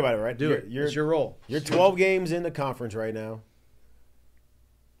 you got to think about it, right? do it. It's your role. You're 12 games in the conference right now.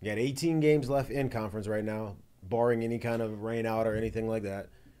 You got 18 games left in conference right now, barring any kind of rain out or anything like that,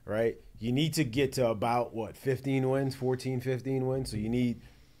 right? You need to get to about, 15 wins, 14, 15 wins. So you need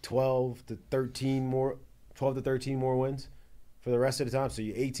 12 to 13 more wins for the rest of the time. So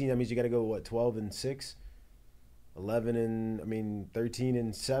you're 18, that means you got to go, 12-6,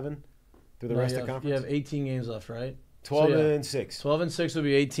 13-7 through the rest of the conference? You have 18 games left, right? 12-6. 12-6 would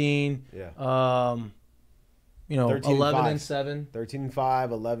be 18. Yeah. 11-7. 13-5,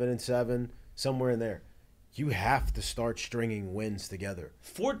 11-7, somewhere in there. You have to start stringing wins together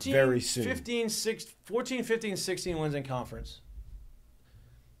 14, very soon. 15, 16 wins in conference.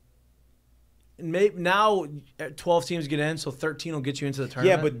 Now 12 teams get in, so 13 will get you into the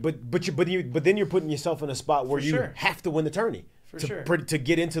tournament. Yeah, but then you're putting yourself in a spot where For you sure. have to win the tourney sure. to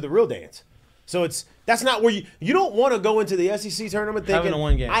get into the real dance. So that's not where you don't want to go into the SEC tournament thinking Having to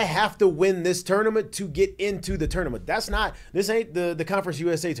win games. I have to win this tournament to get into the tournament. This ain't the Conference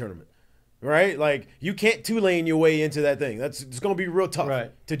USA tournament. Right? Like, you can't Tulane your way into that thing. It's going to be real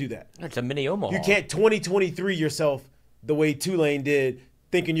tough to do that. That's a mini Omaha. You can't 2023 yourself the way Tulane did,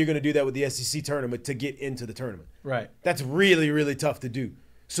 thinking you're going to do that with the SEC tournament to get into the tournament. Right. That's really, really tough to do.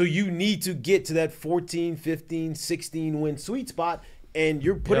 So you need to get to that 14, 15, 16 win sweet spot, and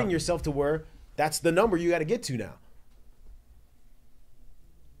you're putting yourself to where that's the number you got to get to now.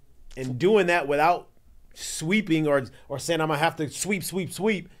 And doing that without sweeping or saying I'm going to have to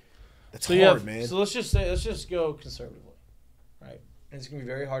sweep. That's hard, man. So let's just go conservatively, right? And it's gonna be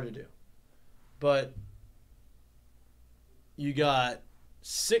very hard to do, but you got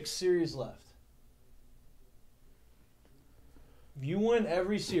 6 series left. If you win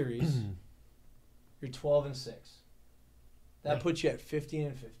every series, you're 12-6. That puts you at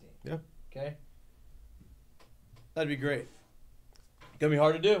 15-15. Yeah. Okay. That'd be great. Gonna be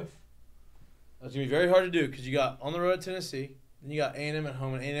hard to do. That's gonna be very hard to do because you got on the road at Tennessee. Then you got A&M at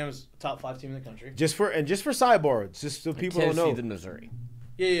home, and A&M is a top 5 team in the country. Just for sidebar, just so people don't know. Tennessee, then Missouri.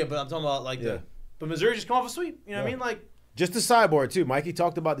 Yeah, but I'm talking about but Missouri just come off a sweep. You know what I mean? Like, just a sidebar too. Mikey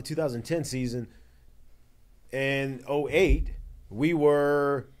talked about the 2010 season. In 08, we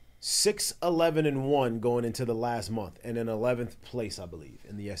were 6-11-1 going into the last month, and in 11th place, I believe,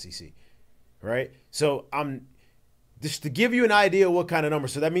 in the SEC. Right? So I'm just to give you an idea of what kind of number.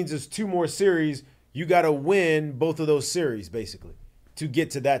 So that means there's 2 more series. You got to win both of those series, basically, to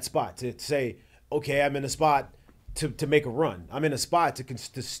get to that spot, to say, okay, I'm in a spot to make a run. I'm in a spot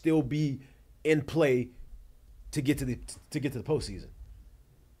to still be in play to get to the postseason.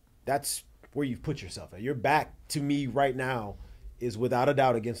 That's where you've put yourself at. Your back, to me, right now, is without a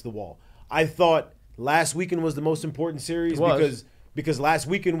doubt against the wall. I thought last weekend was the most important series because last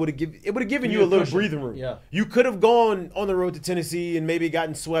weekend would have given you a little breathing room. Yeah. You could have gone on the road to Tennessee and maybe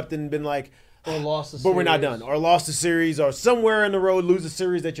gotten swept and been like, or lost the series. But we're not done. Or lost the series, or somewhere in the road lose a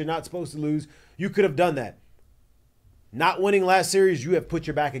series that you're not supposed to lose. You could have done that. Not winning last series, you have put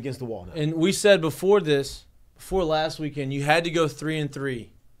your back against the wall now. And we said before last weekend, you had to go 3-3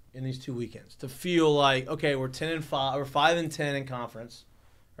 in these 2 weekends to feel like, okay, we're 10-5 or 5-10 in conference,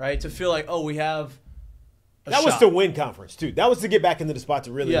 right? To feel like, oh, we have That was to win conference, too. That was to get back into the spot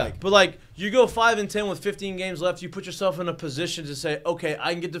to really but you go 5-10 with 15 games left, you put yourself in a position to say, okay,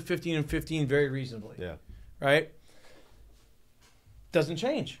 I can get to 15-15 very reasonably. Yeah. Right? Doesn't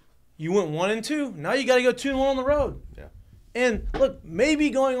change. You went 1-2. Now you got to go 2-1 on the road. Yeah. And look,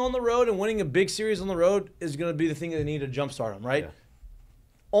 maybe going on the road and winning a big series on the road is going to be the thing that they need to jumpstart them, right? Yeah.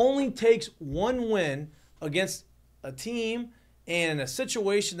 Only takes one win against a team and a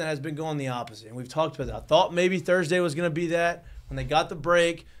situation that has been going the opposite. And we've talked about that. I thought maybe Thursday was going to be that when they got the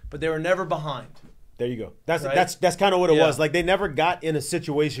break, but they were never behind. There you go. That's Right? that's kind of what it Yeah. was. Like they never got in a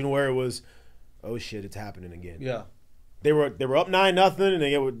situation where it was, oh shit, it's happening again. Yeah. They were up 9-0 and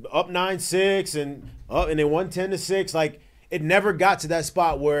they were up 9-6 and they won 10-6. Like it never got to that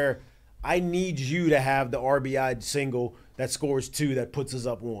spot where I need you to have the RBI single that scores 2 that puts us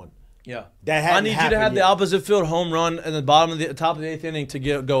up 1. Yeah. That hadn't I need you to happened have the yet. opposite field home run in the bottom of the top of the 8th inning to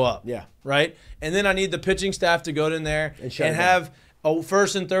go up. Yeah. Right? And then I need the pitching staff to go in there And shut it down. have a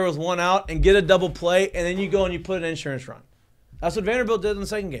first and third with one out and get a double play, and then you go and you put an insurance run. That's what Vanderbilt did in the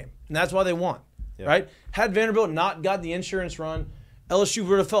second game, and that's why they won. Yeah. Right? Had Vanderbilt not got the insurance run, LSU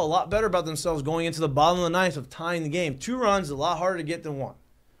would have felt a lot better about themselves going into the bottom of the ninth of tying the game. 2 runs is a lot harder to get than 1.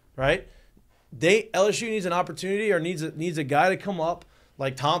 Right? LSU needs an opportunity or needs a guy to come up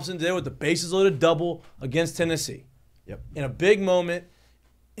like Thompson did with the bases loaded double against Tennessee. Yep. In a big moment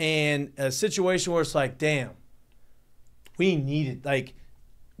and a situation where it's like, damn, we need it. Like,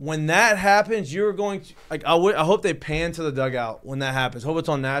 when that happens, you're going to – like, I hope they pan to the dugout when that happens. Hope it's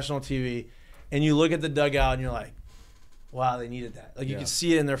on national TV. And you look at the dugout and you're like, wow, they needed that. Like, you can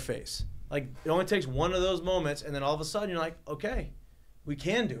see it in their face. Like, it only takes one of those moments, and then all of a sudden you're like, okay, we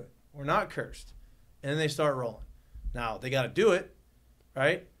can do it. We're not cursed. And then they start rolling. Now, they got to do it,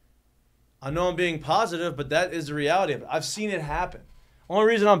 right? I know I'm being positive, but that is the reality of it. I've seen it happen. Only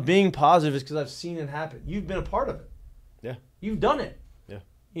reason I'm being positive is because I've seen it happen. You've been a part of it. Yeah. You've done it. Yeah.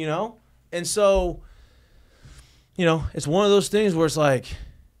 You know? And so, you know, it's one of those things where it's like,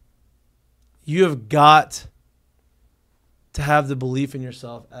 you have got to have the belief in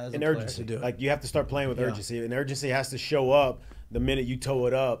yourself as An a player urgency. to do it. Like you have to start playing with Yeah. urgency. And urgency has to show up the minute you toe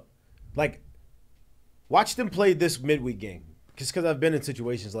it up. Like, watch them play this midweek game. Just because I've been in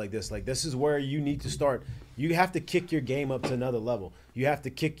situations like this. Like, this is where you need to start. You have to kick your game up to another level. You have to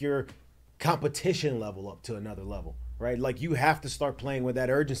kick your competition level up to another level, right? Like, you have to start playing with that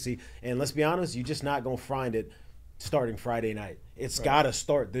urgency. And let's be honest, you're just not going to find it starting Friday night. It's got to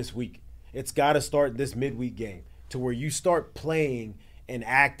start this week. It's got to start this midweek game to where you start playing and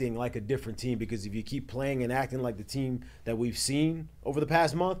acting like a different team. Because if you keep playing and acting like the team that we've seen over the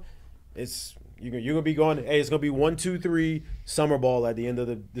past month, you're gonna be going. Hey, it's gonna be 1, 2, 3 summer ball at the end of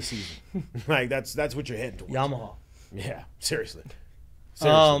the season. Like that's what you're heading towards. Yamaha. Yeah, seriously.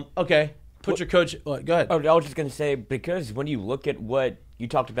 Okay. Put your coach. Go ahead. Oh, I was just going to say, because when you look at what you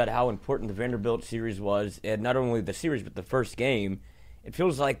talked about, how important the Vanderbilt series was, and not only the series but the first game, it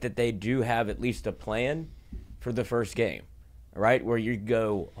feels like that they do have at least a plan for the first game, right? Where you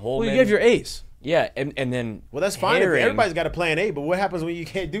go Holman. Well, you have your ace. Yeah, and then Well, that's fine. Herring- Everybody's got a plan A, but what happens when you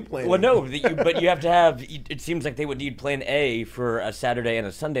can't do plan A? Well, no, but you have to have. It seems like they would need plan A for a Saturday and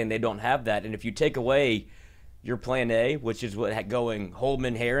a Sunday, and they don't have that. And if you take away your plan A, which is what going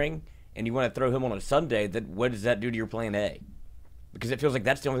Holman Herring, and you want to throw him on a Sunday, then what does that do to your plan A? Because it feels like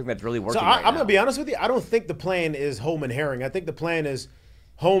that's the only thing that's really working. So right I'm now. gonna be honest with you. I don't think the plan is Holman Herring. I think the plan is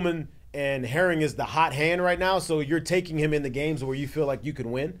Holman and Herring is the hot hand right now. So you're taking him in the games where you feel like you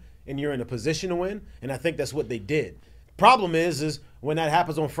can win and you're in a position to win. And I think that's what they did. Problem is when that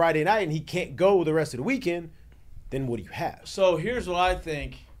happens on Friday night and he can't go the rest of the weekend, then what do you have? So here's what I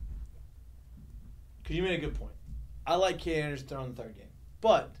think. Because you made a good point. I like Kate Anderson throwing the third game.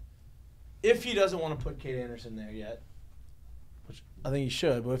 But if he doesn't want to put Kate Anderson there yet, which I think he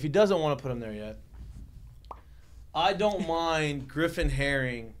should, but if he doesn't want to put him there yet, I don't mind Griffin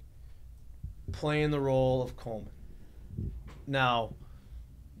Herring playing the role of Coleman. Now,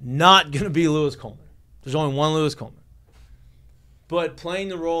 not going to be Lewis Coleman. There's only one Lewis Coleman. But playing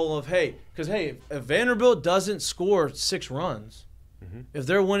the role of, because if Vanderbilt doesn't score 6 runs, if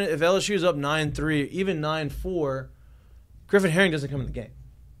they're winning, if LSU's up 9-3, even 9-4, Griffin Herring doesn't come in the game.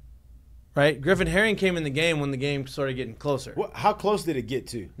 Right? Griffin Herring came in the game when the game started getting closer. How close did it get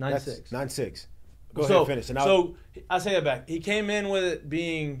to? 9-6. 9-6. Go ahead and finish. And So I say that back. He came in with it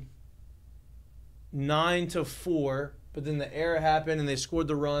being 9-4, but then the error happened and they scored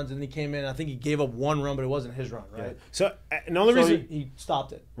the runs, and he came in. I think he gave up 1 run, but it wasn't his run, right? So and the only reason he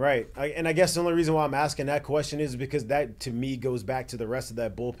stopped it. Right. And I guess the only reason why I'm asking that question is because that, to me, goes back to the rest of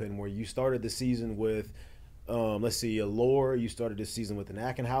that bullpen where you started the season with, let's see, a Lore. You started the season with an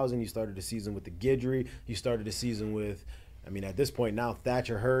Ackenhausen. You started the season with the Guidry. You started the season with, at this point now,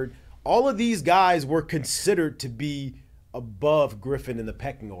 Thatcher Hurd. All of these guys were considered to be above Griffin in the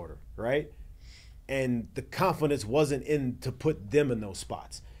pecking order, right? And the confidence wasn't in to put them in those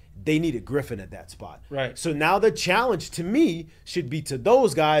spots. they needed Griffin at that spot. Right. So now the challenge to me should be to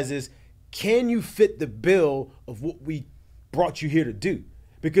those guys is, can you fit the bill of what we brought you here to do?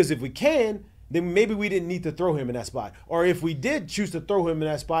 Because if we can, then maybe we didn't need to throw him in that spot. Or if we did choose to throw him in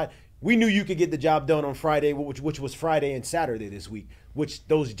that spot, we knew you could get the job done on Friday, which was Friday and Saturday this week, which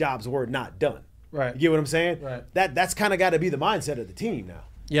those jobs were not done. Right. You get what I'm saying? Right. That's kind of got to be the mindset of the team now.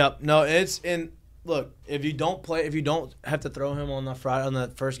 Yep. No, look, if you don't have to throw him on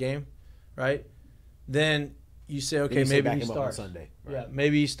the first game, right? Then you say, okay, maybe he starts on Sunday. Right. Yeah,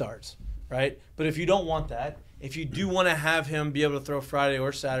 maybe he starts, right? But if you don't want that, if you do want to have him be able to throw Friday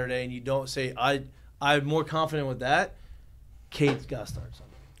or Saturday, and you don't say, I'm more confident with that, Cade's got to start Sunday.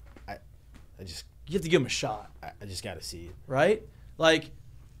 You have to give him a shot. I just got to see it. Right? Like,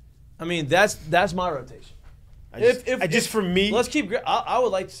 I mean, that's my rotation. For me, let's keep. I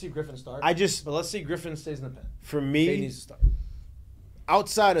would like to see Griffin start. but let's see Griffin stays in the pen. For me, Cade needs to start.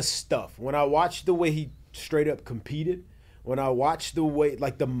 Outside of stuff, when I watched the way he straight up competed, when I watched the way,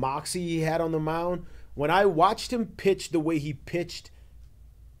 like the moxie he had on the mound, when I watched him pitch the way he pitched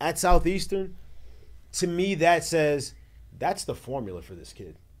at Southeastern, to me that says that's the formula for this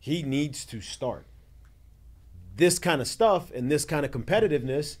kid. He needs to start. This kind of stuff and this kind of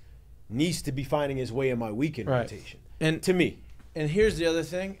competitiveness needs to be finding his way in my weekend rotation. And to me. And here's the other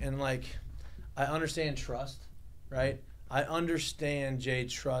thing, and like, I understand trust, right? I understand Jay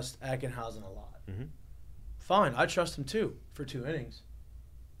trust Ackenhausen a lot. Mm-hmm. Fine, I trust him too for 2 innings.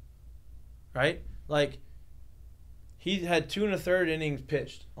 Right? Like, he had 2 1/3 innings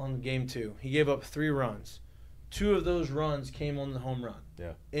pitched on game 2. He gave up 3 runs. 2 of those runs came on the home run.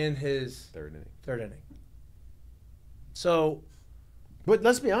 Yeah. In his third inning. So, but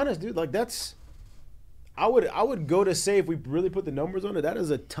let's be honest, dude. Like that's, I would go to say if we really put the numbers on it, that is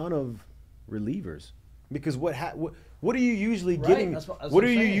a ton of relievers. Because what are you usually getting? That's what are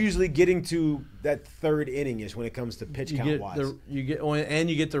I'm you saying. usually getting to that third inning is when it comes to pitch count wise? You get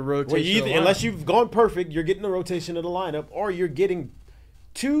the rotation. Well, unless you've gone perfect, you're getting the rotation of the lineup, or you're getting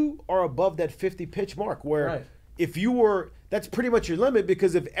 2 or above that 50 pitch mark. Where if you were, that's pretty much your limit.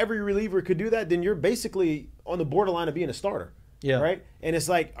 Because if every reliever could do that, then you're basically on the borderline of being a starter. Yeah. Right. And it's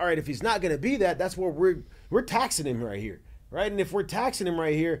like, all right, if he's not going to be that, that's where we're taxing him right here. Right. And if we're taxing him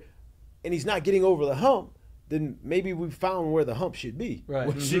right here, and he's not getting over the hump, then maybe we've found where the hump should be. Right.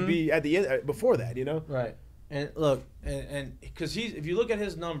 Which should be at the end, before that, you know? Right. And look, and because if you look at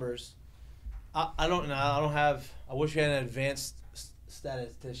his numbers, I wish we had an advanced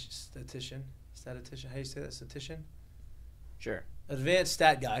statistician. How do you say that? Statistician? Sure. Advanced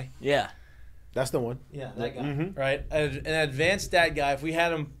stat guy. Yeah. That's the one. Yeah, that guy. Mm-hmm. Right? An advanced stat guy, if we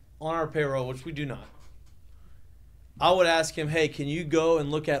had him on our payroll, which we do not, I would ask him, hey, can you go and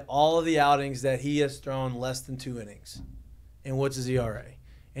look at all of the outings that he has thrown less than 2 innings? And what's his ERA?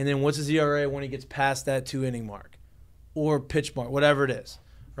 And then what's his ERA when he gets past that 2-inning mark or pitch mark, whatever it is,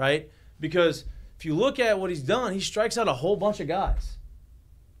 right? Because if you look at what he's done, he strikes out a whole bunch of guys,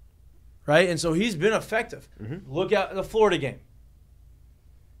 right? And so he's been effective. Mm-hmm. Look at the Florida game.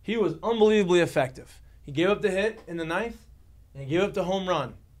 He was unbelievably effective. He gave up the hit in the 9th, and he gave up the home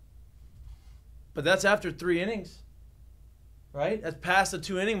run. But that's after 3 innings. Right? That's past the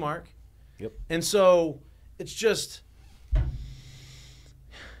 2-inning mark. Yep. And so it's just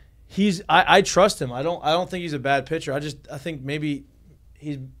I trust him. I don't think he's a bad pitcher. I think maybe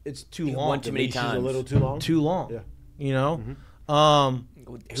it's too long. Won too many times. A little too long. Too long. Yeah. You know?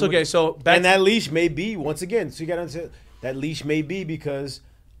 Mm-hmm. So okay, so back and that leash may be, once again, so you gotta understand, that leash may be because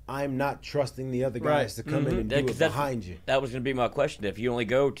I'm not trusting the other guys to come in and do it behind you. That was going to be my question. If you only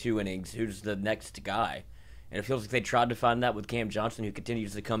go 2 innings, who's the next guy? And it feels like they tried to find that with Cam Johnson, who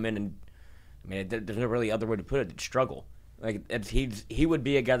continues to come in and, I mean, there's no really other way to put it. It's struggle. Like he would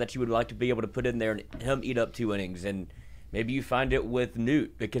be a guy that you would like to be able to put in there and him eat up 2 innings, and maybe you find it with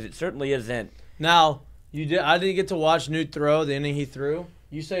Newt because it certainly isn't. Now I didn't get to watch Newt throw the inning he threw.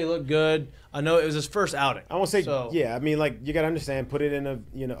 You say he looked good. I know it was his first outing. I won't say yeah. I mean, like you got to understand, put it in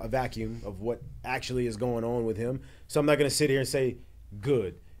a vacuum of what actually is going on with him. So I'm not going to sit here and say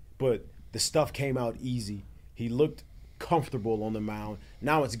good, but the stuff came out easy. He looked comfortable on the mound.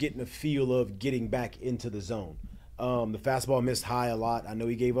 Now it's getting a feel of getting back into the zone. The fastball missed high a lot. I know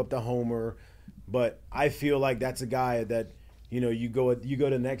he gave up the homer, but I feel like that's a guy that, you go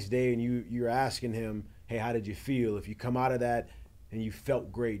the next day and you're asking him, hey, how did you feel? If you come out of that and you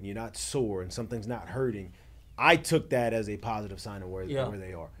felt great and you're not sore and something's not hurting, I took that as a positive sign of where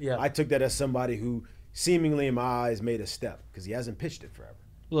they are. Yeah. I took that as somebody who seemingly in my eyes made a step because he hasn't pitched it forever.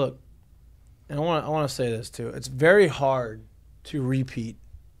 Look, and I want to say this too. It's very hard to repeat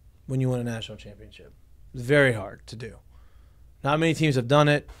when you win a national championship. It's very hard to do. Not many teams have done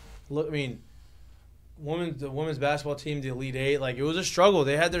it. Look, I mean, the women's basketball team, the Elite Eight, like it was a struggle.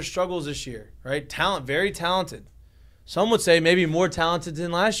 They had their struggles this year, right? Talent, very talented. Some would say maybe more talented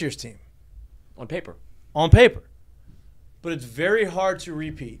than last year's team. On paper. On paper. But it's very hard to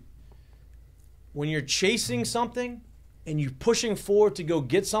repeat. When you're chasing something and you're pushing forward to go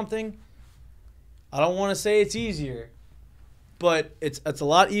get something, I don't want to say it's easier, but it's a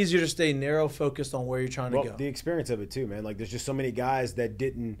lot easier to stay narrow focused on where you're trying to go. The experience of it too, man. Like there's just so many guys that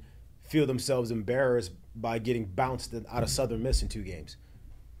didn't feel themselves embarrassed by getting bounced out of Southern Miss in 2 games.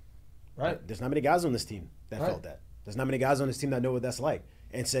 Right. There's not many guys on this team that felt that. There's not many guys on this team that know what that's like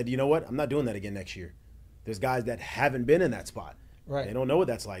and said, you know what, I'm not doing that again next year. There's guys that haven't been in that spot. Right. They don't know what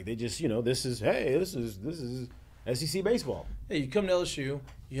that's like. They just, this is SEC baseball. Hey, you come to LSU,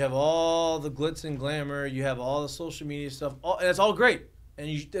 you have all the glitz and glamour, you have all the social media stuff, and it's all great, and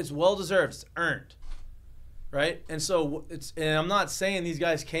it's well deserved, it's earned, right? And so and I'm not saying these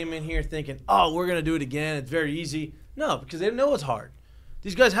guys came in here thinking, oh, we're gonna do it again, it's very easy. No, because they know it's hard.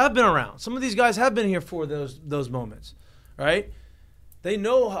 These guys have been around. Some of these guys have been here for those moments, right? They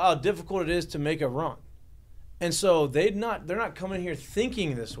know how difficult it is to make a run. And so they're not coming here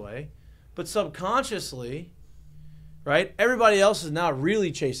thinking this way, but subconsciously, right, everybody else is now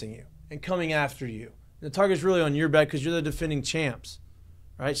really chasing you and coming after you. The target's really on your back because you're the defending champs,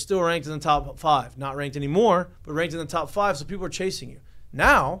 right? Still ranked in the top 5. Not ranked anymore, but ranked in the top 5, so people are chasing you.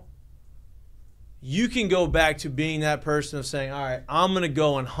 Now, you can go back to being that person of saying, all right, I'm going to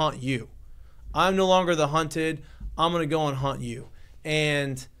go and hunt you. I'm no longer the hunted. I'm going to go and hunt you.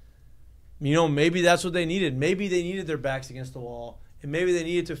 And maybe that's what they needed. Maybe they needed their backs against the wall, and maybe they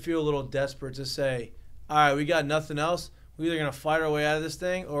needed to feel a little desperate to say, all right, we got nothing else. We're either going to fight our way out of this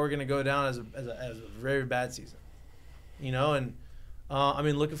thing or we're going to go down as a very bad season. And,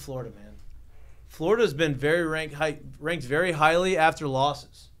 look at Florida, man. Florida's been ranked very highly after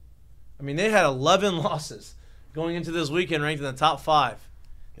losses. I mean, they had 11 losses going into this weekend ranked in the top 5.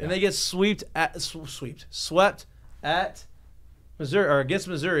 Yeah. And they get swept at Missouri, or against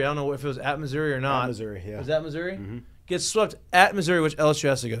Missouri. I don't know if it was at Missouri or not. At Missouri, yeah. Was that Missouri? Mm-hmm. Gets swept at Missouri, which LSU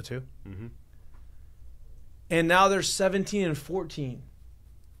has to go to. Mm-hmm. And now they're 17-14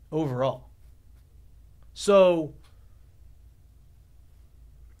 overall. So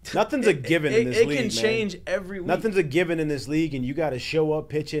nothing's a given in this league, It can change every week. Nothing's a given in this league, and you got to show up,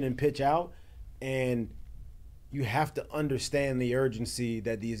 pitch in, and pitch out. And you have to understand the urgency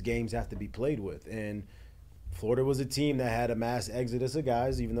that these games have to be played with. And Florida was a team that had a mass exodus of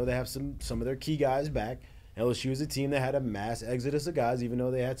guys, even though they have some of their key guys back. LSU is a team that had a mass exodus of guys, even though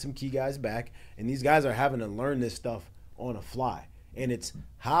they had some key guys back. And these guys are having to learn this stuff on a fly. And it's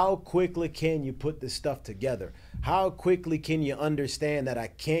how quickly can you put this stuff together? How quickly can you understand that I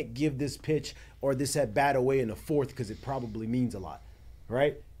can't give this pitch or this at bat away in the 4th because it probably means a lot,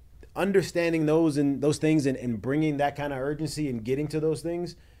 right? Understanding those things and bringing that kind of urgency and getting to those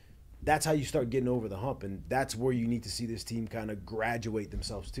things, that's how you start getting over the hump. And that's where you need to see this team kind of graduate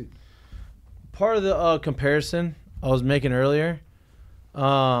themselves to. Part of the comparison I was making earlier,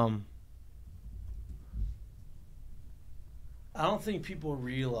 I don't think people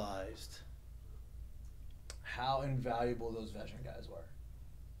realized how invaluable those veteran guys were,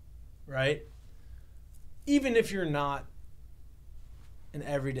 right? Even if you're not an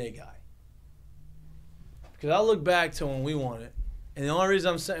everyday guy. Because I look back to when we won it, and the only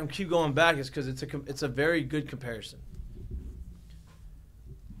reason I'm saying keep going back is because it's a very good comparison.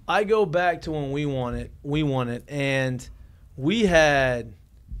 I go back to when we won it, and we had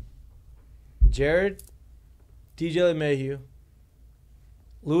Jared, DJ LeMahieu,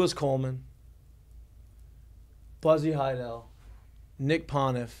 Lewis Coleman, Buzzy Heidel, Nick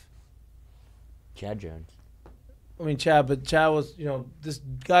Pontiff. Chad Jones. I mean, Chad was, this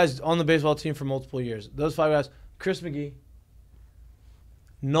guy's on the baseball team for multiple years. Those 5 guys, Chris McGee,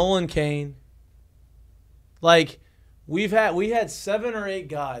 Nolan Kane. Like, we had 7 or 8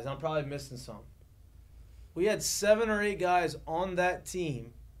 guys. I'm probably missing some. We had 7 or 8 guys on that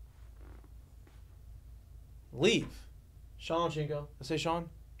team leave. Sean Chinko. I say Sean?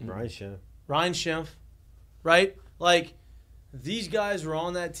 Ryan Schimpf. Right? Like, these guys were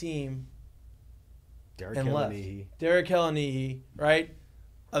on that team and left. Derek Helenihi, right?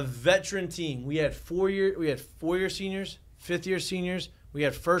 A veteran team. We had 4-year seniors, 5th-year seniors. We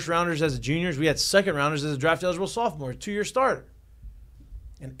had first-rounders as juniors. We had second-rounders as a draft-eligible sophomore, 2-year starter.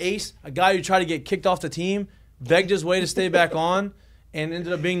 An ace, a guy who tried to get kicked off the team, begged his way to stay back on, and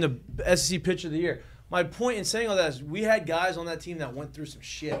ended up being the SEC Pitcher of the Year. My point in saying all that is we had guys on that team that went through some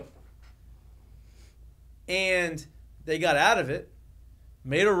shit. And they got out of it,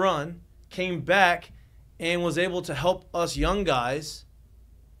 made a run, came back, and was able to help us young guys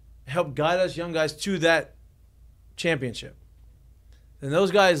help guide us young guys to that championship. Then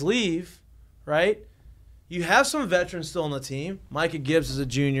those guys leave, right? You have some veterans still on the team. Micah Gibbs is a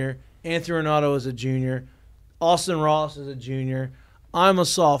junior. Anthony Renato is a junior. Austin Ross is a junior. I'm a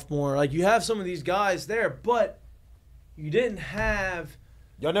sophomore. Like, you have some of these guys there, but you didn't have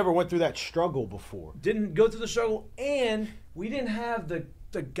 – Y'all never went through that struggle before. Didn't go through the struggle, and we didn't have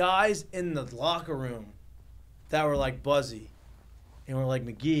the guys in the locker room that were like Buzzy, and were like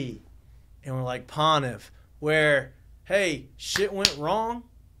McGee, and were like Panev, where, hey, shit went wrong.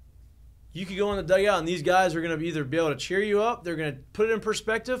 You could go in the dugout, and these guys are going to either be able to cheer you up, they're going to put it in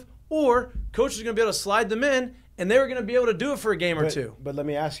perspective, or coach is going to be able to slide them in, and they were going to be able to do it for a game or two. But let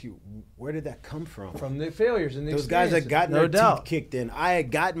me ask you, where did that come from? From the failures and the Those guys had gotten their doubt. teeth kicked in. I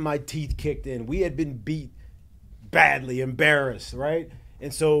had gotten my teeth kicked in. We had been beat badly, embarrassed, right?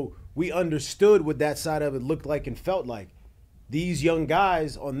 And so we understood what that side of it looked like and felt like. These young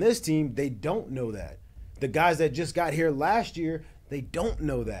guys on this team, they don't know that. The guys that just got here last year, they don't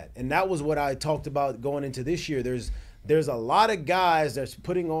know that. And that was what I talked about going into this year. There's a lot of guys that's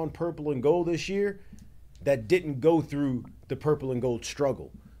putting on purple and gold this year that didn't go through the purple and gold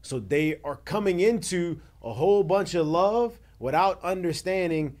struggle. So they are coming into a whole bunch of love without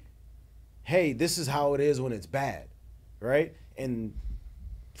understanding, hey, this is how it is when it's bad, right? And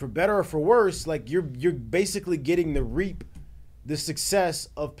for better or for worse, like you're basically getting to reap the success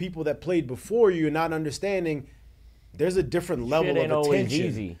of people that played before you and not understanding there's a different level of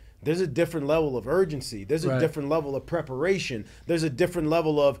attention. There's a different level of urgency. There's a different level of preparation. There's a different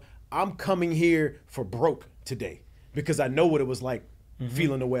level of I'm coming here for broke today because I know what it was like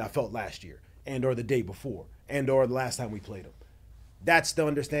feeling the way I felt last year and or the day before and or the last time we played them. That's the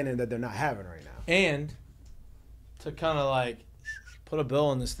understanding that they're not having right now. And to kind of like put a bow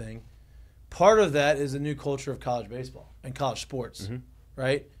on this thing, part of that is the new culture of college baseball and college sports,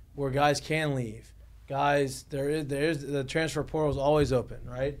 right? Where guys can leave. Guys, there's the transfer portal is always open,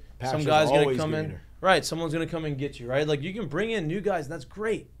 right? Passion's some guys going to always come in. greener. Right, someone's going to come and get you, right? Like, you can bring in new guys, and that's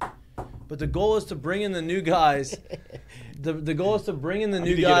great. But the goal is to bring in the new guys. The goal is to bring in the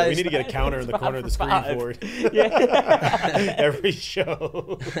new guys. We need to get a counter in the corner of the screen for it. Yeah. Every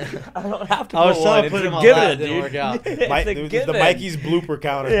show. I don't have to. I was put trying one. to put It's him a on given, that. It dude. didn't work out. It's a The Mikey's blooper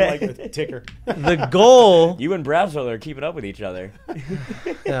counter, like the ticker. The goal. You and Brazzle are keeping up with each other.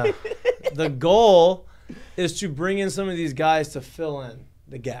 Yeah. The goal is to bring in some of these guys to fill in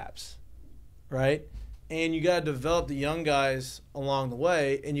the gaps, right? And you got to develop the young guys along the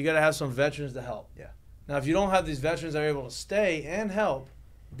way, and you got to have some veterans to help. Yeah. Now, if you don't have these veterans that are able to stay and help,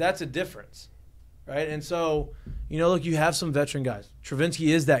 that's a difference, right? And so, look, you have some veteran guys. Travinsky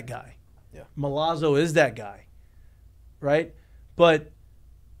is that guy. Yeah. Milazzo is that guy, right? But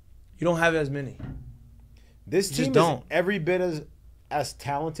you don't have as many. This You team just don't. is every bit as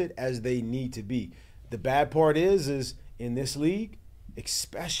talented as they need to be. The bad part is in this league,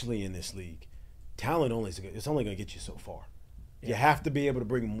 especially in this league, talent it's only going to get you so far. You have to be able to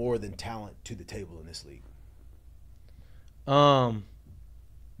bring more than talent to the table in this league. Well,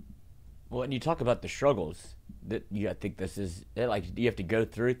 and you talk about the struggles that I think this is like you have to go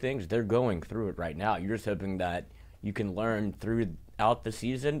through things. They're going through it right now. You're just hoping that you can learn throughout the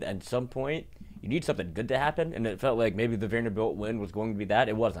season. At some point, you need something good to happen, and it felt like maybe the Vanderbilt win was going to be that.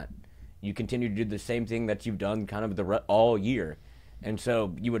 It wasn't. You continue to do the same thing that you've done kind of all year, and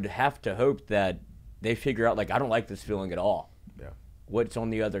so you would have to hope that they figure out, like, I don't like this feeling at all. Yeah. What's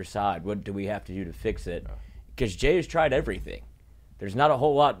on the other side? What do we have to do to fix it? Because Jay has tried everything. There's not a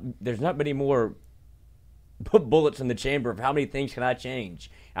whole lot. There's not many more bullets in the chamber of how many things can I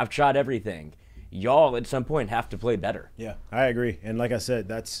change. I've tried everything. Y'all at some point have to play better. Yeah, I agree. And like I said,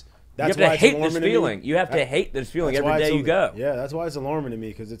 that's you have why to it's hate alarming this to me. feeling. You have to hate this feeling That's every why day it's you go. Yeah, that's why it's alarming to me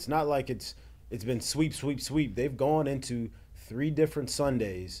because it's not like it's been sweep, sweep, sweep. They've gone into 3 different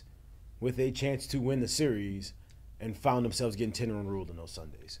Sundays with a chance to win the series and found themselves getting 10-run ruled in those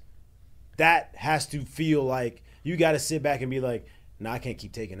Sundays. That has to feel like you got to sit back and be like, I can't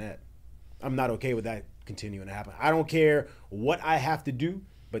keep taking that. I'm not okay with that continuing to happen. I don't care what I have to do,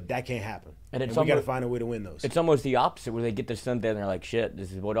 but that can't happen. And we got to find a way to win those. It's almost the opposite where they get to Sunday and they're like, shit,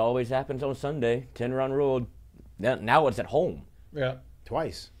 this is what always happens on Sunday. 10-run ruled. Now it's at home. Yeah.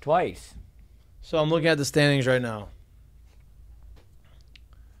 Twice. So I'm looking at the standings right now.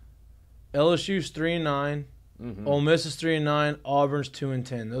 LSU's 3-9. Ole Miss is 3-9. Auburn's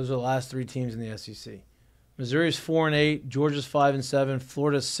 2-10. Those are the last 3 teams in the SEC. Missouri's 4-8. Georgia's 5-7.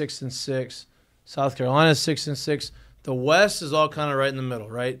 Florida's 6-6. South Carolina's 6-6. The West is all kind of right in the middle,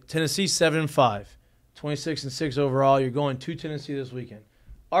 right? Tennessee 7-5. 26-6 overall. You're going to Tennessee this weekend.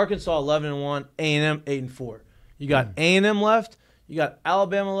 Arkansas 11-1. A&M 8-4. You got A&M left. You got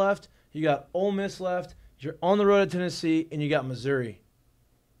Alabama left. You got Ole Miss left. You're on the road at Tennessee, and you got Missouri,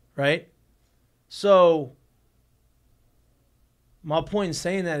 right? So my point in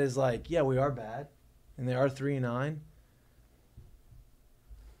saying that is like, yeah, we are bad, and they are 3-9.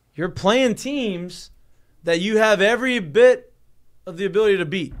 You're playing teams that you have every bit of the ability to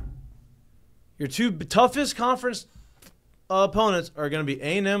beat. Your two toughest conference opponents are going to be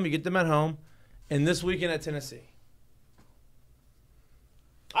A&M. You get them at home, and this weekend at Tennessee.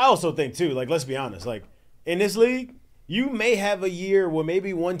 I also think, too, like, let's be honest, like, in this league, you may have a year where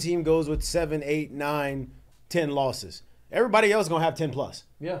maybe one team goes with 7, 8, 9, 10 losses. Everybody else is going to have 10 plus.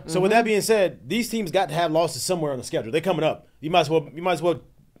 Yeah. So with that being said, these teams got to have losses somewhere on the schedule. They're coming up. You might as well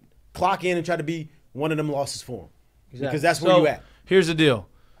clock in and try to be one of them losses for them. Exactly. Because that's where you at. Here's the deal.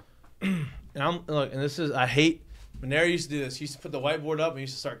 And this is, I hate, Manera used to do this. He used to put the whiteboard up and he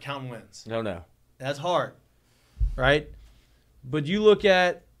used to start counting wins. No. That's hard, right? But you look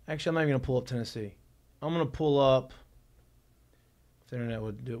at, actually, I'm not even going to pull up Tennessee. I'm going to pull up, if the internet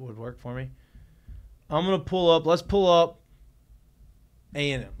would work for me. I'm going to let's pull up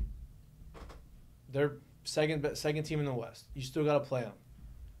A&M. They're second team in the West. You still got to play them.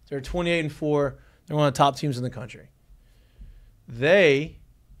 They're 28-4. They're one of the top teams in the country. They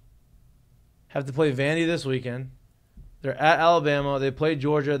have to play Vandy this weekend. They're at Alabama. They play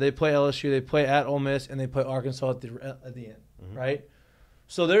Georgia. They play LSU. They play at Ole Miss, and they play Arkansas at the end, right?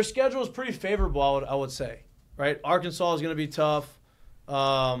 So their schedule is pretty favorable, I would say, right? Arkansas is going to be tough,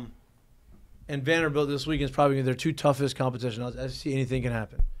 and Vanderbilt this weekend is probably their two toughest competition. I see anything can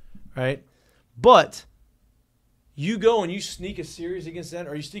happen, right? But you go and you sneak a series against them,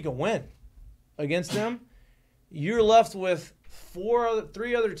 or you sneak a win against them, you're left with four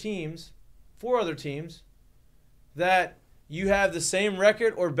other teams that you have the same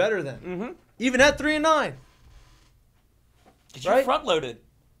record or better than, even at 3-9. Because you're front-loaded.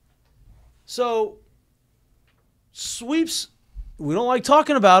 So sweeps, we don't like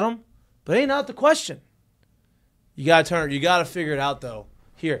talking about them, but ain't not the question. You got to figure it out though.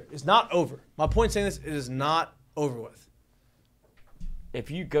 Here, it's not over. My point saying this, it is not over with.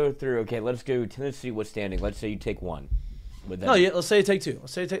 If you go through, okay, let's go Tennessee with standing. Let's say you take one. No, yeah, let's say you take two.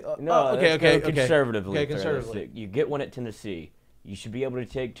 Let's say you take. Okay. Conservatively. Okay, conservatively. You get one at Tennessee. You should be able to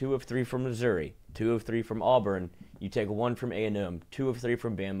take 2 of 3 from Missouri, 2 of 3 from Auburn. You take 1 from A&M, 2 of 3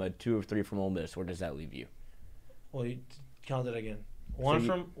 from Bama, 2 of 3 from Ole Miss. Where does that leave you? Well, you count it again.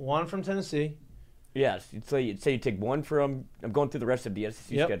 One from Tennessee. Yes. Say you take 1 from. I'm going through the rest of the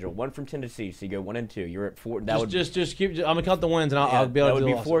SEC schedule. 1 from Tennessee, so you go 1 and 2. You're at 4. Just keep. I'm gonna count the wins, and I'll be able to do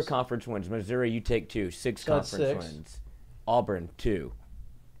the That would be 4 losses. conference wins. Missouri, you take 2, 6 So that's conference 6. wins. Auburn, 2.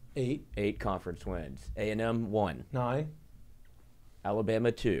 8. 8 conference wins. A&M, 1. 9.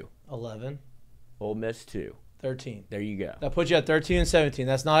 Alabama, 2. 11. Ole Miss, 2. 13. There you go. That puts you at 13 and 17.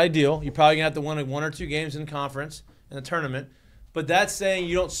 That's not ideal. You're probably going to have to win 1 or 2 games in conference in the tournament. But that's saying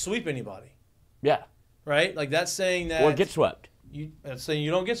you don't sweep anybody. Yeah. Right? Like that's saying that. Or get swept. That's saying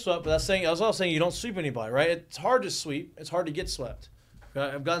you don't get swept, but that's also saying you don't sweep anybody, right? It's hard to sweep. It's hard to get swept.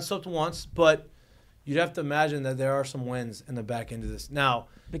 I've gotten swept once, but you'd have to imagine that there are some wins in the back end of this. Now,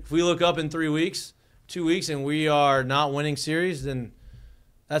 if we look up in 3 weeks, 2 weeks, and we are not winning series, then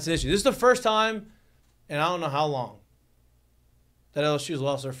that's an issue. This is the first time, and I don't know how long, that LSU's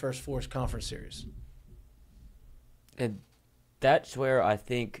lost their first 4 conference series. And that's where I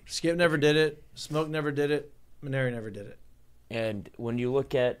think Skip never did it. Smoke never did it. Maneri never did it. And when you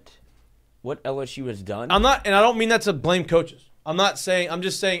look at what LSU has done, I don't mean that to blame coaches. I'm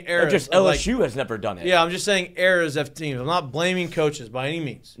just saying errors. just LSU has never done it. Yeah, I'm just saying errors of teams. I'm not blaming coaches by any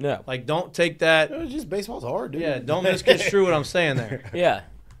means. No. Like, don't take that. It's just baseball's hard, dude. Yeah, don't misconstrue what I'm saying there. Yeah.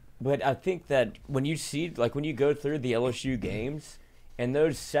 But I think that when you see, like when you go through the LSU games, and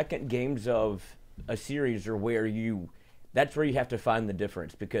those second games of a series are where that's where you have to find the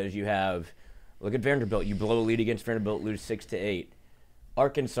difference, because you have, look at Vanderbilt, you blow a lead against Vanderbilt, lose 6-8.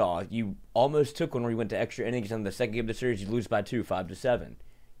 Arkansas, you almost took one where you went to extra innings, and the second game of the series you lose by 2, 5-7.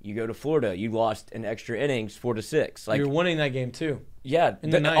 You go to Florida, you lost in extra innings, 4-6. Like you're winning that game too. Yeah, in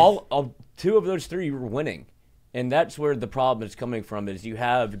the ninth. all 2 of those 3 you were winning, and that's where the problem is coming from. Is you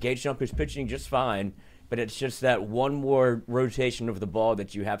have Gage Jump who's pitching just fine, but it's just that one more rotation of the ball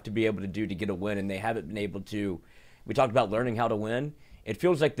that you have to be able to do to get a win, and they haven't been able to. We talked about learning how to win. It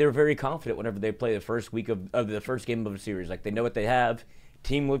feels like they're very confident whenever they play the first week of the first game of a series. Like they know what they have.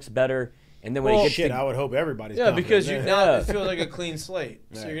 Team looks better, and then when it gets I would hope everybody's confident. Because it feels like a clean slate.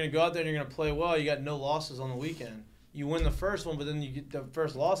 Right. So you're gonna go out there and you're gonna play well. You got no losses on the weekend. You win the first one, but then you get the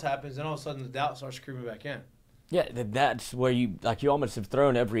first loss happens, and all of a sudden the doubt starts creeping back in. Yeah, that's where you almost have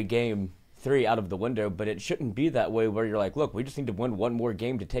thrown every game 3 out of the window, but it shouldn't be that way where you're like, look, we just need to win one more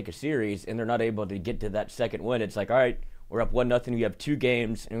game to take a series, and they're not able to get to that second win. It's like, all right, we're up 1-0, we have 2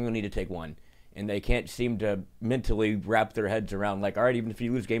 games, and we need to take one. And they can't seem to mentally wrap their heads around, like, all right, even if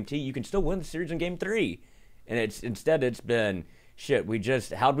you lose game 2, you can still win the series in game 3. And instead it's been, shit,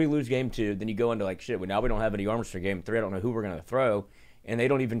 how'd we lose game 2? Then you go into like, shit, now we don't have any arms for game 3. I don't know who we're going to throw. And they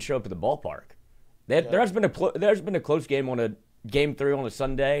don't even show up at the ballpark. There's been a close game on a game 3 on a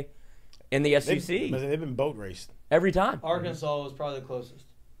Sunday in the SEC. They've been boat raced every time. Arkansas was probably the closest.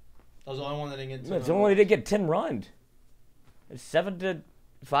 That was the only one that didn't get 10. It's the only one that didn't get 10 runs. It's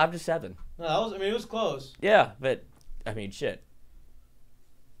 5-7. No, it was close. Yeah, but I mean, shit.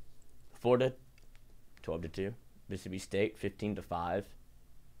 Florida, 12-2. Mississippi State, 15-5.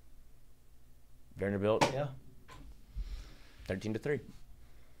 Vanderbilt, Yeah. 13-3.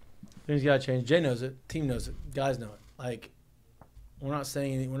 Things gotta change. Jay knows it. Team knows it. Guys know it. Like, we're not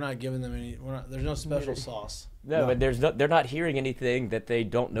saying anything. We're not giving them any. There's no special sauce. No, but they're not hearing anything that they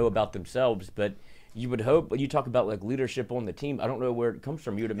don't know about themselves. But you would hope when you talk about like leadership on the team, I don't know where it comes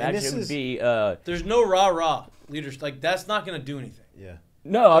from. You would imagine it would be. There's no rah leadership. Like that's not gonna do anything. Yeah.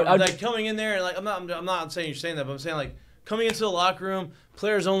 No, like coming in there and like I'm not saying you're saying that, but I'm saying like coming into the locker room,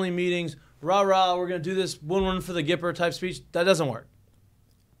 players only meetings, rah, we're gonna do this one for the Gipper type speech. That doesn't work.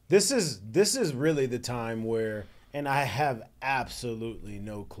 This is really the time where, and I have absolutely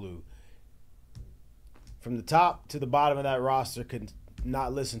no clue. From the top to the bottom of that roster could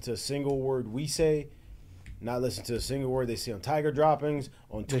not listen to a single word we say, not listen to a single word they see on Tiger droppings,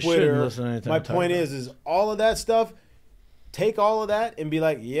 on They Twitter. shouldn't listen to anything My on Tiger point is all of that stuff, take all of that and be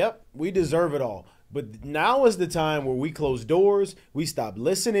like, yep, we deserve it all. But now is the time where we close doors, we stop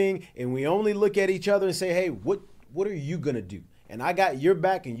listening, and we only look at each other and say, hey, what are you going to do? And I got your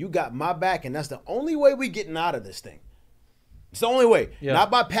back and you got my back, and that's the only way we getting out of this thing. It's the only way. Yeah. Not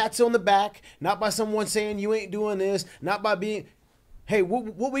by pats on the back, not by someone saying you ain't doing this, not by being, hey,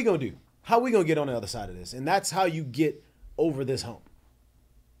 what we going to do? How we going to get on the other side of this? And that's how you get over this hump.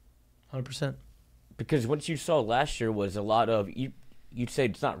 100%. because what you saw last year was a lot of you'd say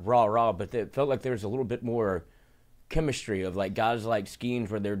it's not raw, but it felt like there was a little bit more chemistry of like guys like Skeens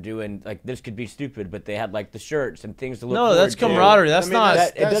where they're doing like this could be stupid, but they had like the shirts and things to look. No, that's forward to. camaraderie. That's not.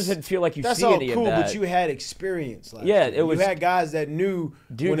 It doesn't feel like you that's see all any cool, of that. but you had experience. Last Yeah, year. it was. You had guys that knew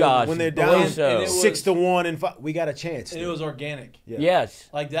Dugas, when they're down Boso. 6-1 and 5, we got a chance. And it was organic. Yeah. Yes.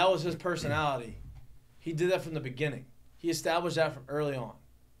 Like that was his personality. He did that from the beginning. He established that from early on,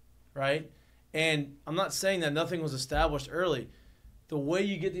 right? And I'm not saying that nothing was established early. The way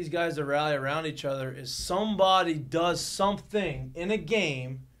you get these guys to rally around each other is somebody does something in a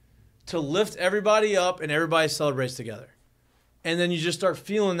game to lift everybody up and everybody celebrates together. And then you just start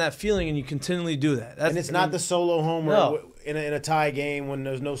feeling that feeling and you continually do that. And it's not the solo homer No. in a tie game when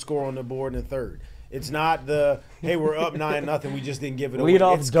there's no score on the board in the third. It's not the, hey, we're up 9-0, we just didn't give it away. Lead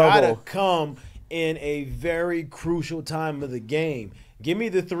off It's double. got to come in a very crucial time of the game. Give me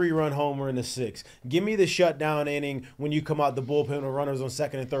the 3-run homer in the 6th. Give me the shutdown inning when you come out the bullpen with runners on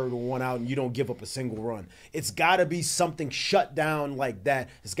second and third with one out and you don't give up a single run. It's got to be something shut down like that.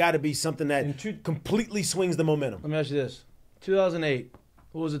 It's got to be something that completely swings the momentum. Let me ask you this. 2008,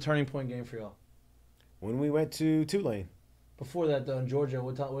 what was the turning point game for y'all? When we went to Tulane, Before that, though, in Georgia,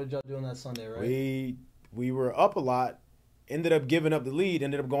 what did y'all do on that Sunday, right? we were up a lot, ended up giving up the lead,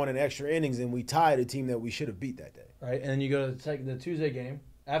 ended up going in extra innings, and we tied a team that we should have beat that day. Right, and then you go to the Tuesday game.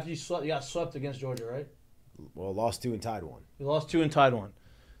 After you got swept against Georgia, right? Well, lost 2 and tied 1. You lost 2 and tied 1.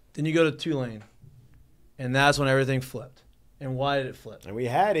 Then you go to Tulane, and that's when everything flipped. And why did it flip? And we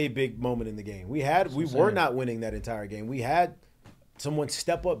had a big moment in the game. We were not winning that entire game. We had someone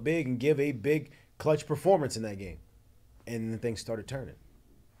step up big and give a big clutch performance in that game. And then things started turning.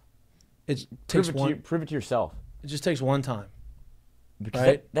 It takes Prove it to yourself. It just takes one time. Because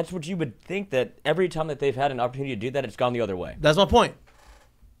Right. that's what you would think, that every time that they've had an opportunity to do that, it's gone the other way. That's my point.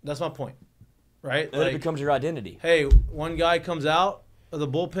 Right? Then it becomes your identity. Hey, one guy comes out of the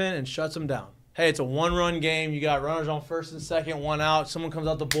bullpen and shuts him down. Hey, it's a one-run game. You got runners on first and second, one out. Someone comes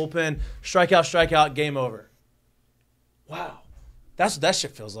out the bullpen, strikeout, game over. Wow. That's what that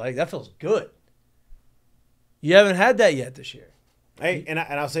shit feels like. That feels good. You haven't had that yet this year. Hey, and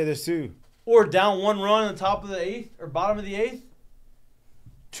I'll say this too. Or down one run in the top of the 8th or bottom of the 8th.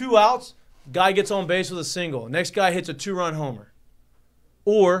 2 outs, guy gets on base with a single. Next guy hits a 2-run homer.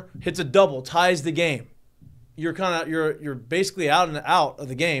 Or hits a double, ties the game. You're basically out of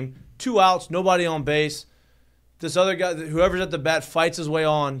the game. 2 outs, nobody on base. This other guy, whoever's at the bat, fights his way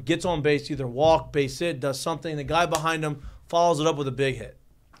on, gets on base, either walk, base hit, does something. The guy behind him follows it up with a big hit.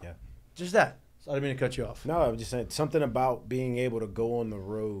 Yeah. Just that. So I didn't mean to cut you off. No, I was just saying something about being able to go on the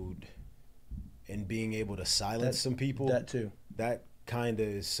road and being able to silence some people. That too. That kind of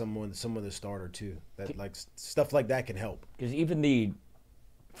is some of the starter too. That like stuff like that can help. Because even the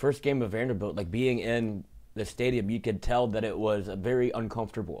first game of Vanderbilt, like being in the stadium, you could tell that it was very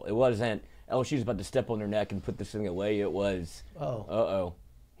uncomfortable. It wasn't LSU's about to step on their neck and put this thing away. It was,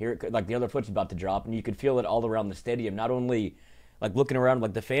 here like the other foot's about to drop, and you could feel it all around the stadium. Not only like looking around,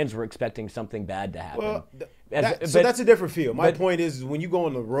 like the fans were expecting something bad to happen. Well, so that's a different feel. My point is when you go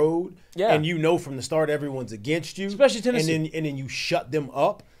on the road and you know from the start everyone's against you, especially Tennessee, and then you shut them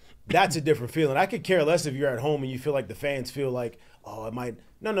up. That's a different feeling. I could care less if you're at home and you feel like the fans feel like, oh, it might.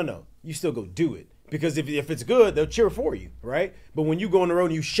 No. You still go do it. Because if it's good, they'll cheer for you, right? But when you go on the road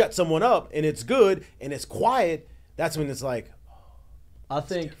and you shut someone up and it's good and it's quiet, that's when it's like, I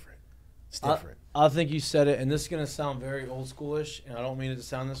think it's different. I think you said it, and this is going to sound very old schoolish, and I don't mean it to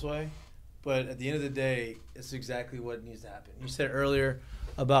sound this way, but at the end of the day, it's exactly what needs to happen. You said earlier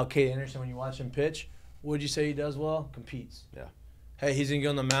about Kate Anderson when you watch him pitch. What did you say he does well? Competes. Yeah. Hey, he's going to get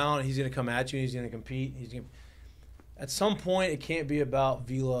on the mound, he's going to come at you, he's going to compete. At some point, it can't be about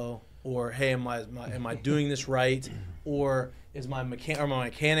velo or, hey, am I doing this right, or is my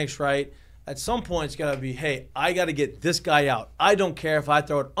mechanics right? At some point, it's got to be, hey, I got to get this guy out. I don't care if I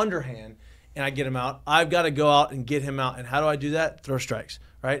throw it underhand and I get him out. I've got to go out and get him out. And how do I do that? Throw strikes,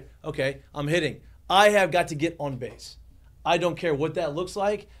 right? Okay, I'm hitting. I have got to get on base. I don't care what that looks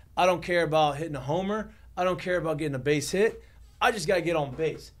like. I don't care about hitting a homer. I don't care about getting a base hit. I just got to get on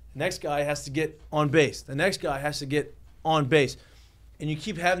base. The next guy has to get on base. The next guy has to get on base. And you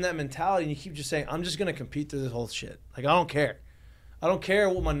keep having that mentality, and you keep just saying, I'm just going to compete through this whole shit. Like, I don't care. I don't care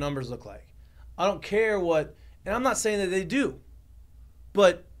what my numbers look like. I don't care what – and I'm not saying that they do.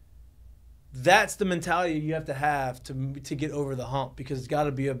 But that's the mentality you have to get over the hump, because it's got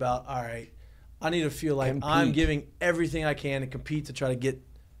to be about, all right, I need to feel like I'm giving everything I can to compete to try to get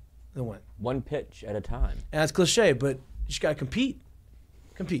the win. One pitch at a time. And that's cliche, but you just got to compete.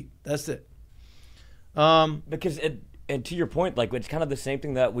 Compete. That's it. Because and to your point, like, it's kind of the same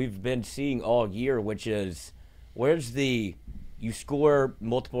thing that we've been seeing all year, which is where's the you score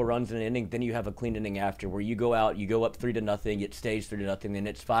multiple runs in an inning, then you have a clean inning after, where you go out, you go up 3-0, it stays 3-0, then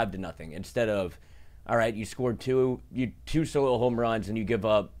it's 5-0. Instead of, all right, you scored two solo home runs and you give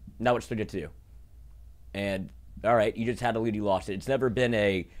up, now it's 3-2. And all right, you just had a lead, you lost it. It's never been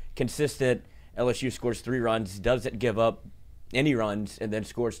a consistent LSU scores 3 runs, doesn't give up any runs, and then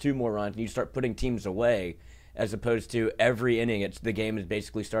scores 2 more runs, and you start putting teams away, as opposed to every inning, the game is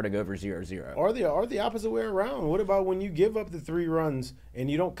basically starting over 0-0. Or the opposite way around. What about when you give up the 3 runs and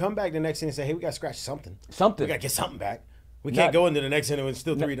you don't come back the next inning and say, hey, we got to scratch something. We got to get something back. We can't go into the next inning and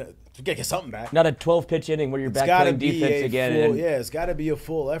still 3. We got to get something back. Not a 12-pitch inning where you're back playing defense again. It's got to be a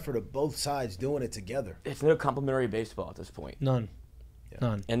full effort of both sides doing it together. It's no complimentary baseball at this point. None. Yeah.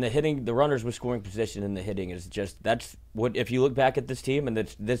 None. And the hitting, the runners with scoring position and the hitting is just, that's what, if you look back at this team and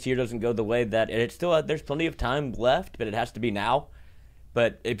this year doesn't go the way that, and it's still, there's plenty of time left, but it has to be now.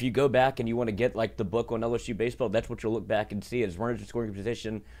 But if you go back and you want to get like the book on LSU baseball, that's what you'll look back and see is runners with scoring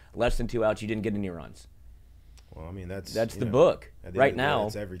position, less than 2 outs, you didn't get any runs. Well, I mean, that's the book right now.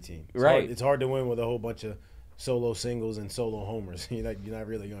 It's every team. Right. It's hard to win with a whole bunch of solo singles and solo homers. You're not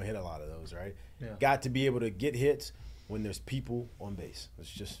really going to hit a lot of those, right? Yeah. Got to be able to get hits when there's people on base. It's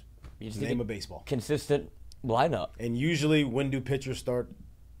just the name of baseball. Consistent lineup. And usually when do pitchers start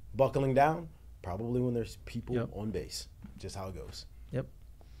buckling down? Probably when there's people on base. Just how it goes. Yep.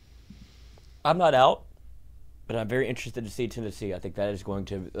 I'm not out, but I'm very interested to see Tennessee. I think that is going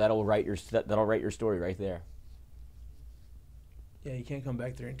to that'll write your story right there. Yeah, you can't come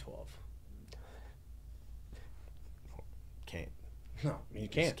back there in 12. Can't. No, you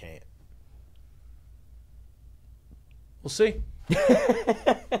can't. Just can't. We'll see.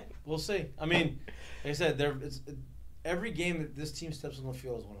 We'll see. I mean, like I said, every game that this team steps on the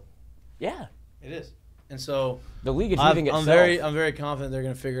field is one of them. Yeah, it is. And so the league is moving itself. I'm very confident they're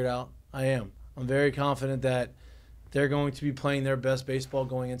going to figure it out. I am. I'm very confident that they're going to be playing their best baseball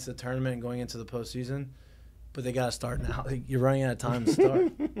going into the tournament and going into the postseason. But they got to start now. You're running out of time to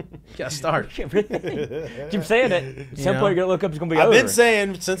start. You got to start. Keep saying it. At some point, you're going to look up, it's going to be over. I've been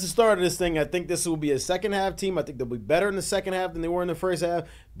saying since the start of this thing, I think this will be a second-half team. I think they'll be better in the second half than they were in the first half.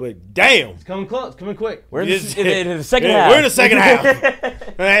 But damn. It's coming close. It's coming quick. We're in the second half. We're in the second half.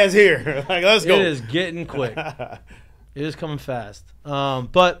 It's here. Like, let's go. It is getting quick. It is coming fast.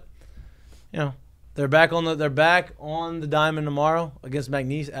 But, they're back on the diamond tomorrow against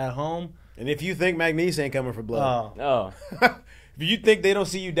McNeese at home. And if you think McNeese ain't coming for blood, if you think they don't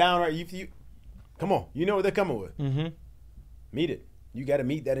see you down, right? You come on, you know what they're coming with. Mm-hmm. Meet it. You got to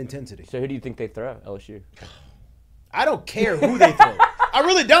meet that intensity. So who do you think they throw? LSU. I don't care who they throw. I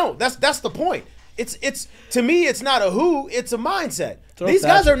really don't. That's the point. It's to me, it's not a who, it's a mindset. Throw These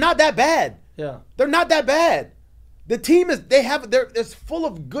guys Thatcher. are not that bad. Yeah. They're not that bad. The team it's full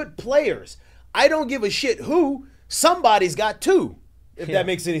of good players. I don't give a shit who. Somebody's got two, if that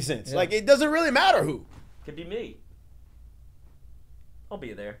makes any sense. Yeah. Like, it doesn't really matter who. Could be me. I'll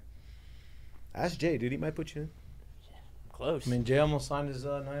be there. Ask Jay, dude. He might put you in. Close. I mean, Jay almost signed his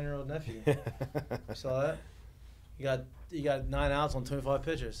 9-year-old nephew. You saw that? You got 9 outs on 25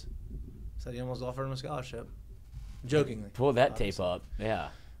 pitches. Said he almost offered him a scholarship. Jokingly. Pull that tape up. Yeah.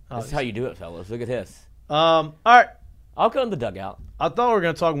 That's how you do it, fellas. Look at this. All right. I'll go in the dugout. I thought we were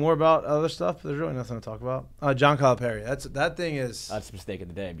going to talk more about other stuff, but there's really nothing to talk about. John Calipari. That thing is. That's a mistake of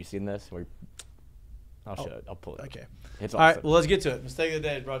the day. Have you seen this? I'll show it. I'll pull it. Okay. It's All awesome. right. Well, let's get to it. Mistake of the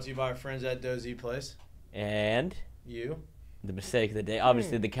day is brought to you by our friends at Dozy Place. And You. the mistake of the day.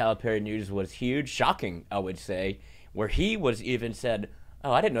 Obviously, the Calipari news was huge, shocking, I would say, where he was even said,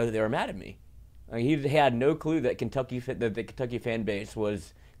 "Oh, I didn't know that they were mad at me." He had no clue that the Kentucky fan base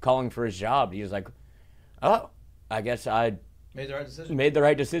was calling for his job. He was like, "Oh, I guess I Made the right decision. made the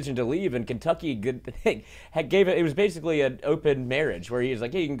right decision to leave." And Kentucky gave it. It was basically an open marriage where he was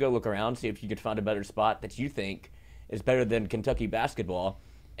like, "Hey, you can go look around, see if you could find a better spot that you think is better than Kentucky basketball."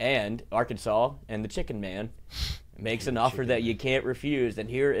 And Arkansas and the Chicken Man makes an offer that you can't refuse. And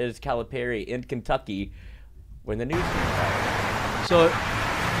here is Calipari in Kentucky when the news comes out. So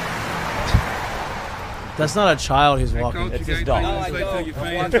that's not a child he's walking. It's his dog. No,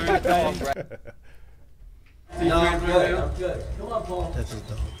 I'm good. I'm good. Come on, Paul. That's his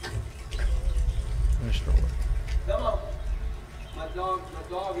dog. In a stroller. Come on. My dog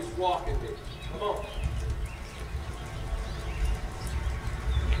is walking me. Come on.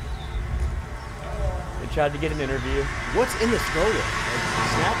 They tried to get an interview. What's in the stroller? Like,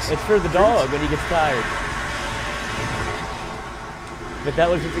 snacks? It's for the dog when he gets tired. But that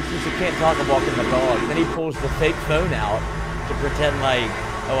was his excuse. He can't talk about walking the dog. Then he pulls the fake phone out to pretend like,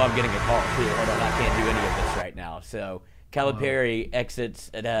 "Oh, I'm getting a call too. Hold on, I can't do any of this right now." So Calipari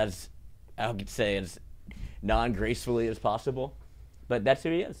exits it as, I could say, as non-gracefully as possible. But that's who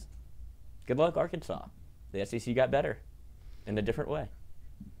he is. Good luck, Arkansas. The SEC got better in a different way.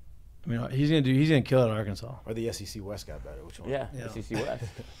 I mean, he's gonna kill it at Arkansas. Or the SEC West got better. Which one? Yeah, Yeah. SEC West.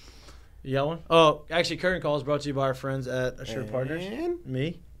 You got one? Oh, actually, curtain call is brought to you by our friends at Assured Partners.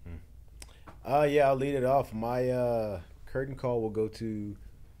 Me. Yeah, I'll lead it off. My curtain call will go to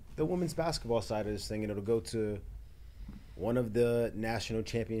the women's basketball side of this thing, and it'll go to one of the national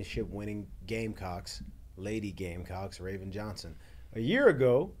championship winning Gamecocks, Lady Gamecocks, Raven Johnson. A year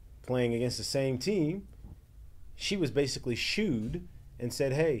ago, playing against the same team, she was basically shooed and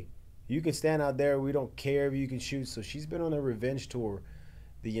said, "Hey, you can stand out there. We don't care if you can shoot." So she's been on a revenge tour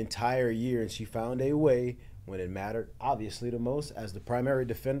the entire year, and she found a way when it mattered, obviously the most, as the primary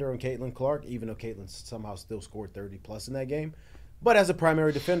defender on Caitlin Clark, even though Caitlin somehow still scored 30-plus in that game. But as a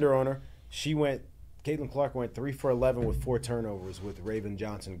primary defender on her, Caitlin Clark went 3 for 11 with 4 turnovers with Raven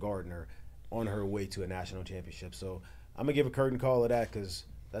Johnson Gardner on her way to a national championship. So I'm going to give a curtain call of that because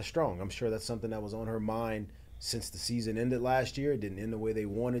that's strong. I'm sure that's something that was on her mind since the season ended last year. It didn't end the way they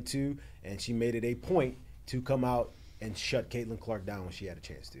wanted to, and she made it a point to come out and shut Caitlin Clark down when she had a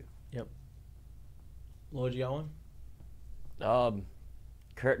chance to. Yep. Lloyd, you got one?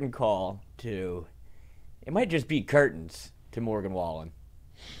 Curtain call to, it might just be curtains to Morgan Wallen.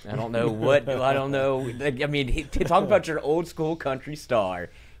 I don't know what, I don't know. Like, I mean, talk about your old school country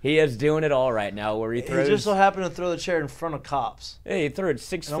star. He is doing it all right now where he throws. He just so happened to throw the chair in front of cops. Hey, he threw it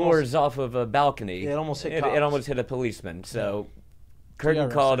 6 floors off of a balcony. Yeah, it almost hit It cops. almost hit a policeman. So, curtain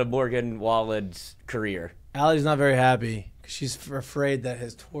got call to Morgan Wallen's career. Allie's not very happy because she's afraid that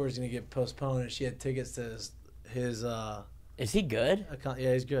his tour is going to get postponed, and she had tickets to his Is he good?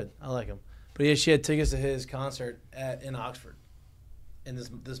 yeah, he's good. I like him. But yeah, she had tickets to his concert in Oxford in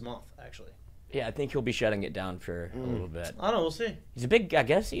this month, actually. Yeah, I think he'll be shutting it down for a little bit. I don't know. We'll see. He's a big, I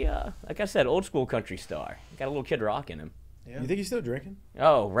guess like I said, old school country star. Got a little Kid Rock in him. Yeah. You think he's still drinking?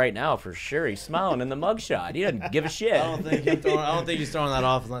 Oh, right now for sure. He's smiling in the mugshot. He doesn't give a shit. I don't think he's throwing that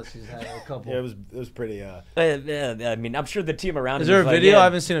off unless he's had a couple. Yeah, it was pretty. I mean, I'm sure the team around Is him there a like, video? yeah, I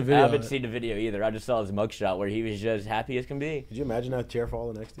haven't seen a video I of haven't it. seen a video either. I just saw his mugshot where he was just happy as can be. Could you imagine that chair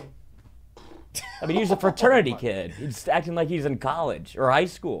falling next to you? I mean, he's a fraternity kid. He's acting like he's in college or high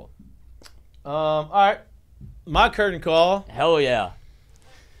school. All right. My curtain call. Hell yeah.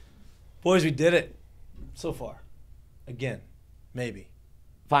 Boys, we did it so far. Again. Maybe.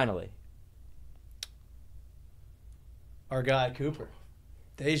 Finally. Our guy, Cooper.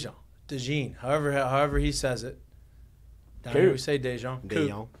 Dejean. However he says it. Down here we say Dejean.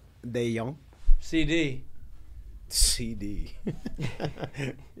 Coop. Dejon. CD. CD.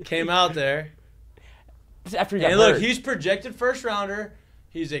 Came out there This is after he got And look, hurt. he's projected first rounder.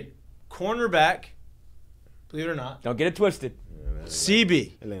 He's a cornerback. Believe it or not. Don't get it twisted.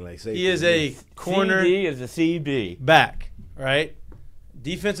 CB. It ain't like safety. He is a corner CB is a CB. back, right?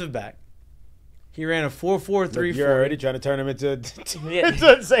 Defensive back. He ran a 4.43. You're already trying to turn him into Yeah.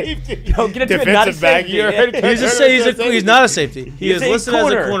 into safety. Don't get into it. Not a Defensive back. safety. You're already trying He's to a turn sa- him he's, into a, he's not a safety. He He's is a listed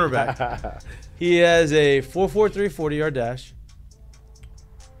as a corner. cornerback. He has a 4.43 40-yard dash.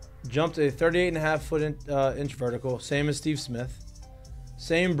 Jumped a 38.5-foot inch vertical, same as Steve Smith.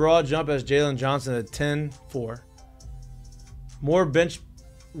 Same broad jump as Jalen Johnson at 10.4. More bench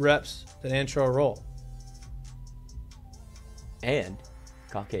reps than Antrell Roll. And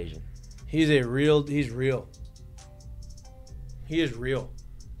Caucasian. He's real. He is real.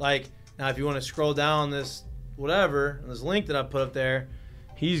 Like, now if you want to scroll down this this link that I put up there,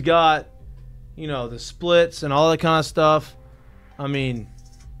 he's got, the splits and all that kind of stuff. I mean,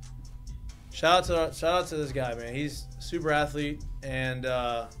 shout out to this guy, man. He's a super athlete and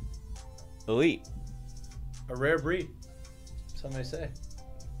Elite. a rare breed. Some may say.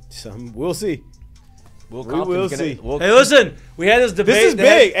 We'll see. Will see. Hey, listen, we had this debate. This is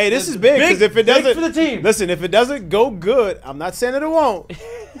big. Hey, this is big because if it big doesn't for the team. listen, if it doesn't go good, I'm not saying that it won't.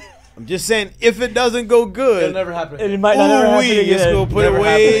 I'm just saying if it doesn't go good, It'll never happen. It might not ever happen it's again. gonna put Never it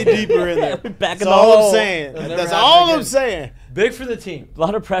way happen. deeper in there. Back That's in the all I'm hole. saying. It'll never That's happen all again. I'm saying. Big for the team. A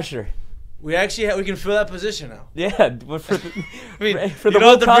lot of pressure. We actually we can fill that position now. Yeah. But for the, I mean, for you the don't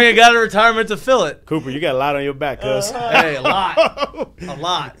have to World bring a Cup- guy to retirement to fill it. Cooper, you got a lot on your back, cuz. Hey, a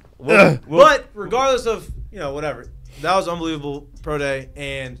lot. But regardless of whatever, that was unbelievable pro day,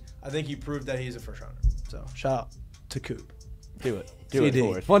 and I think he proved that he's a first rounder. So shout out to Coop. Do it. Do it CD.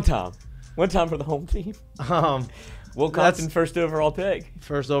 for us. One time for the home team. Will That's- Compton first overall pick.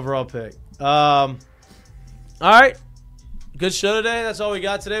 First overall pick. All right, good show today. That's all we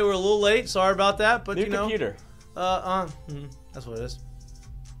got today. We're a little late. Sorry about that, but New computer. that's what it is.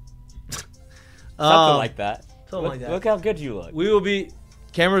 Something like that. Something like that. Look how good you look. We will be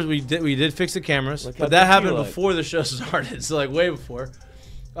cameras. We did fix the cameras, Look how but that good you happened look. before the show started. So way before.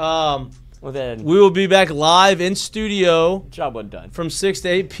 Well then, We will be back live in studio job well done. from 6 to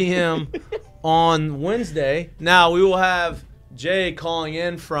 8 p.m. on Wednesday. Now we will have Jay calling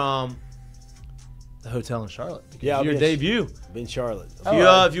in from the hotel in Charlotte. Yeah, I'll your be in debut. In Charlotte.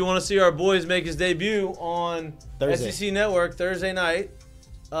 If you want to see our boys make his debut on Thursday. SEC Network Thursday night,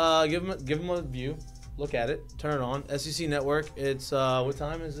 give him a view. Look at it. Turn it on. SEC Network. It's what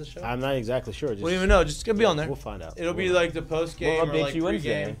time is this show? I'm not exactly sure. Just, We don't even know. Just gonna be on there. We'll find out. It'll be like the post game We'll or update like you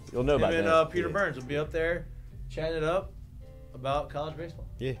Wednesday. pre-game. You'll know about Him that. and Peter Yeah. Burns will be up there chatting it up about college baseball.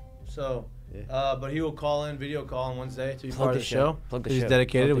 Yeah. So, Yeah. but he will call in, video call on Wednesday to be Plug part the of the show. Plug the He's show.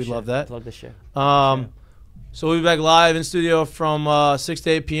 dedicated. Plug the We show. love that. Plug the show. So we'll be back live in studio from 6 to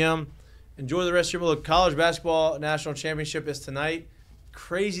 8 p.m. Enjoy the rest of your look. College basketball national championship is tonight.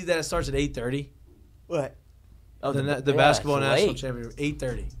 Crazy that it starts at 8:30. What? Oh, The yeah, basketball it's national late. championship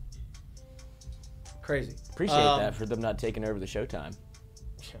 8:30. Crazy. Appreciate that for them not taking over the showtime.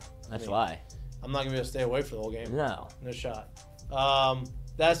 That's why. I'm not gonna be able to stay away for the whole game. No. No shot.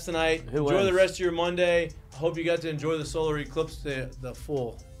 That's tonight. Who enjoy the wins? rest of your Monday. I hope you got to enjoy the solar eclipse, the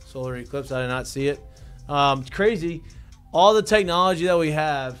full solar eclipse. I did not see it. It's crazy. All the technology that we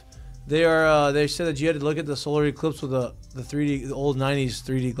have, they said that you had to look at the solar eclipse with the old 90s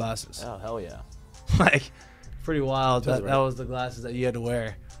 3D glasses. Oh, hell yeah. Like, pretty wild. That was the glasses that you had to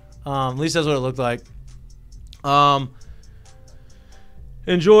wear. At least that's what it looked like.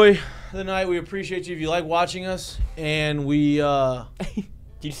 Enjoy the night. We appreciate you if you like watching us. And we Did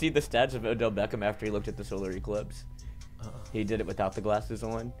you see the stats of Odell Beckham after he looked at the solar eclipse? He did it without the glasses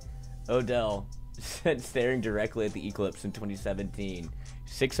on. Odell staring directly at the eclipse in 2017.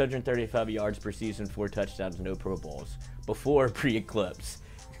 635 yards per season, 4 touchdowns, no Pro Bowls. Before pre-eclipse.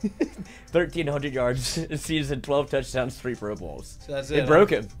 1,300 yards a season, 12 touchdowns, 3 Pro Bowls. So that's it. It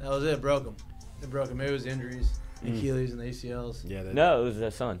broke him. That was it. It broke him. Maybe it was the injuries, the Achilles and the ACLs. Yeah. No, it was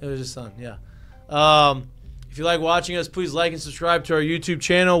his son. It was his son. Yeah. If you like watching us, please like and subscribe to our YouTube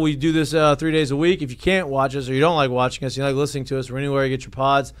channel. We do this 3 days a week. If you can't watch us or you don't like watching us, you like listening to us, or anywhere you get your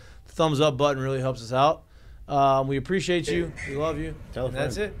pods, the thumbs up button really helps us out. We appreciate you. We love you. Tell a And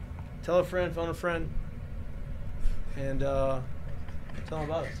that's friend. it. Tell a friend, phone a friend, and tell them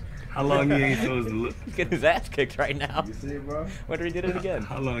about us. How long you ain't supposed to look? He's getting his ass kicked right now. You see it, bro? Wonder he did it again.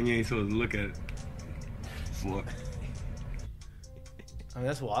 How long you ain't supposed to look at it for? I mean,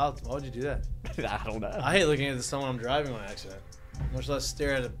 that's wild. Why would you do that? I don't know. I hate looking at someone I'm driving on accident. Much less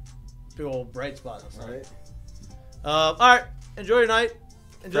stare at a big old bright spot. Right. All right. Enjoy your night.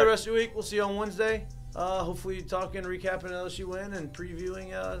 Enjoy the rest of your week. We'll see you on Wednesday. Hopefully talking, recapping LSU win and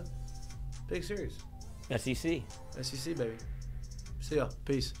previewing big series. SEC. SEC, baby. See ya.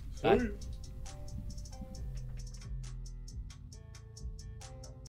 Peace. Bye.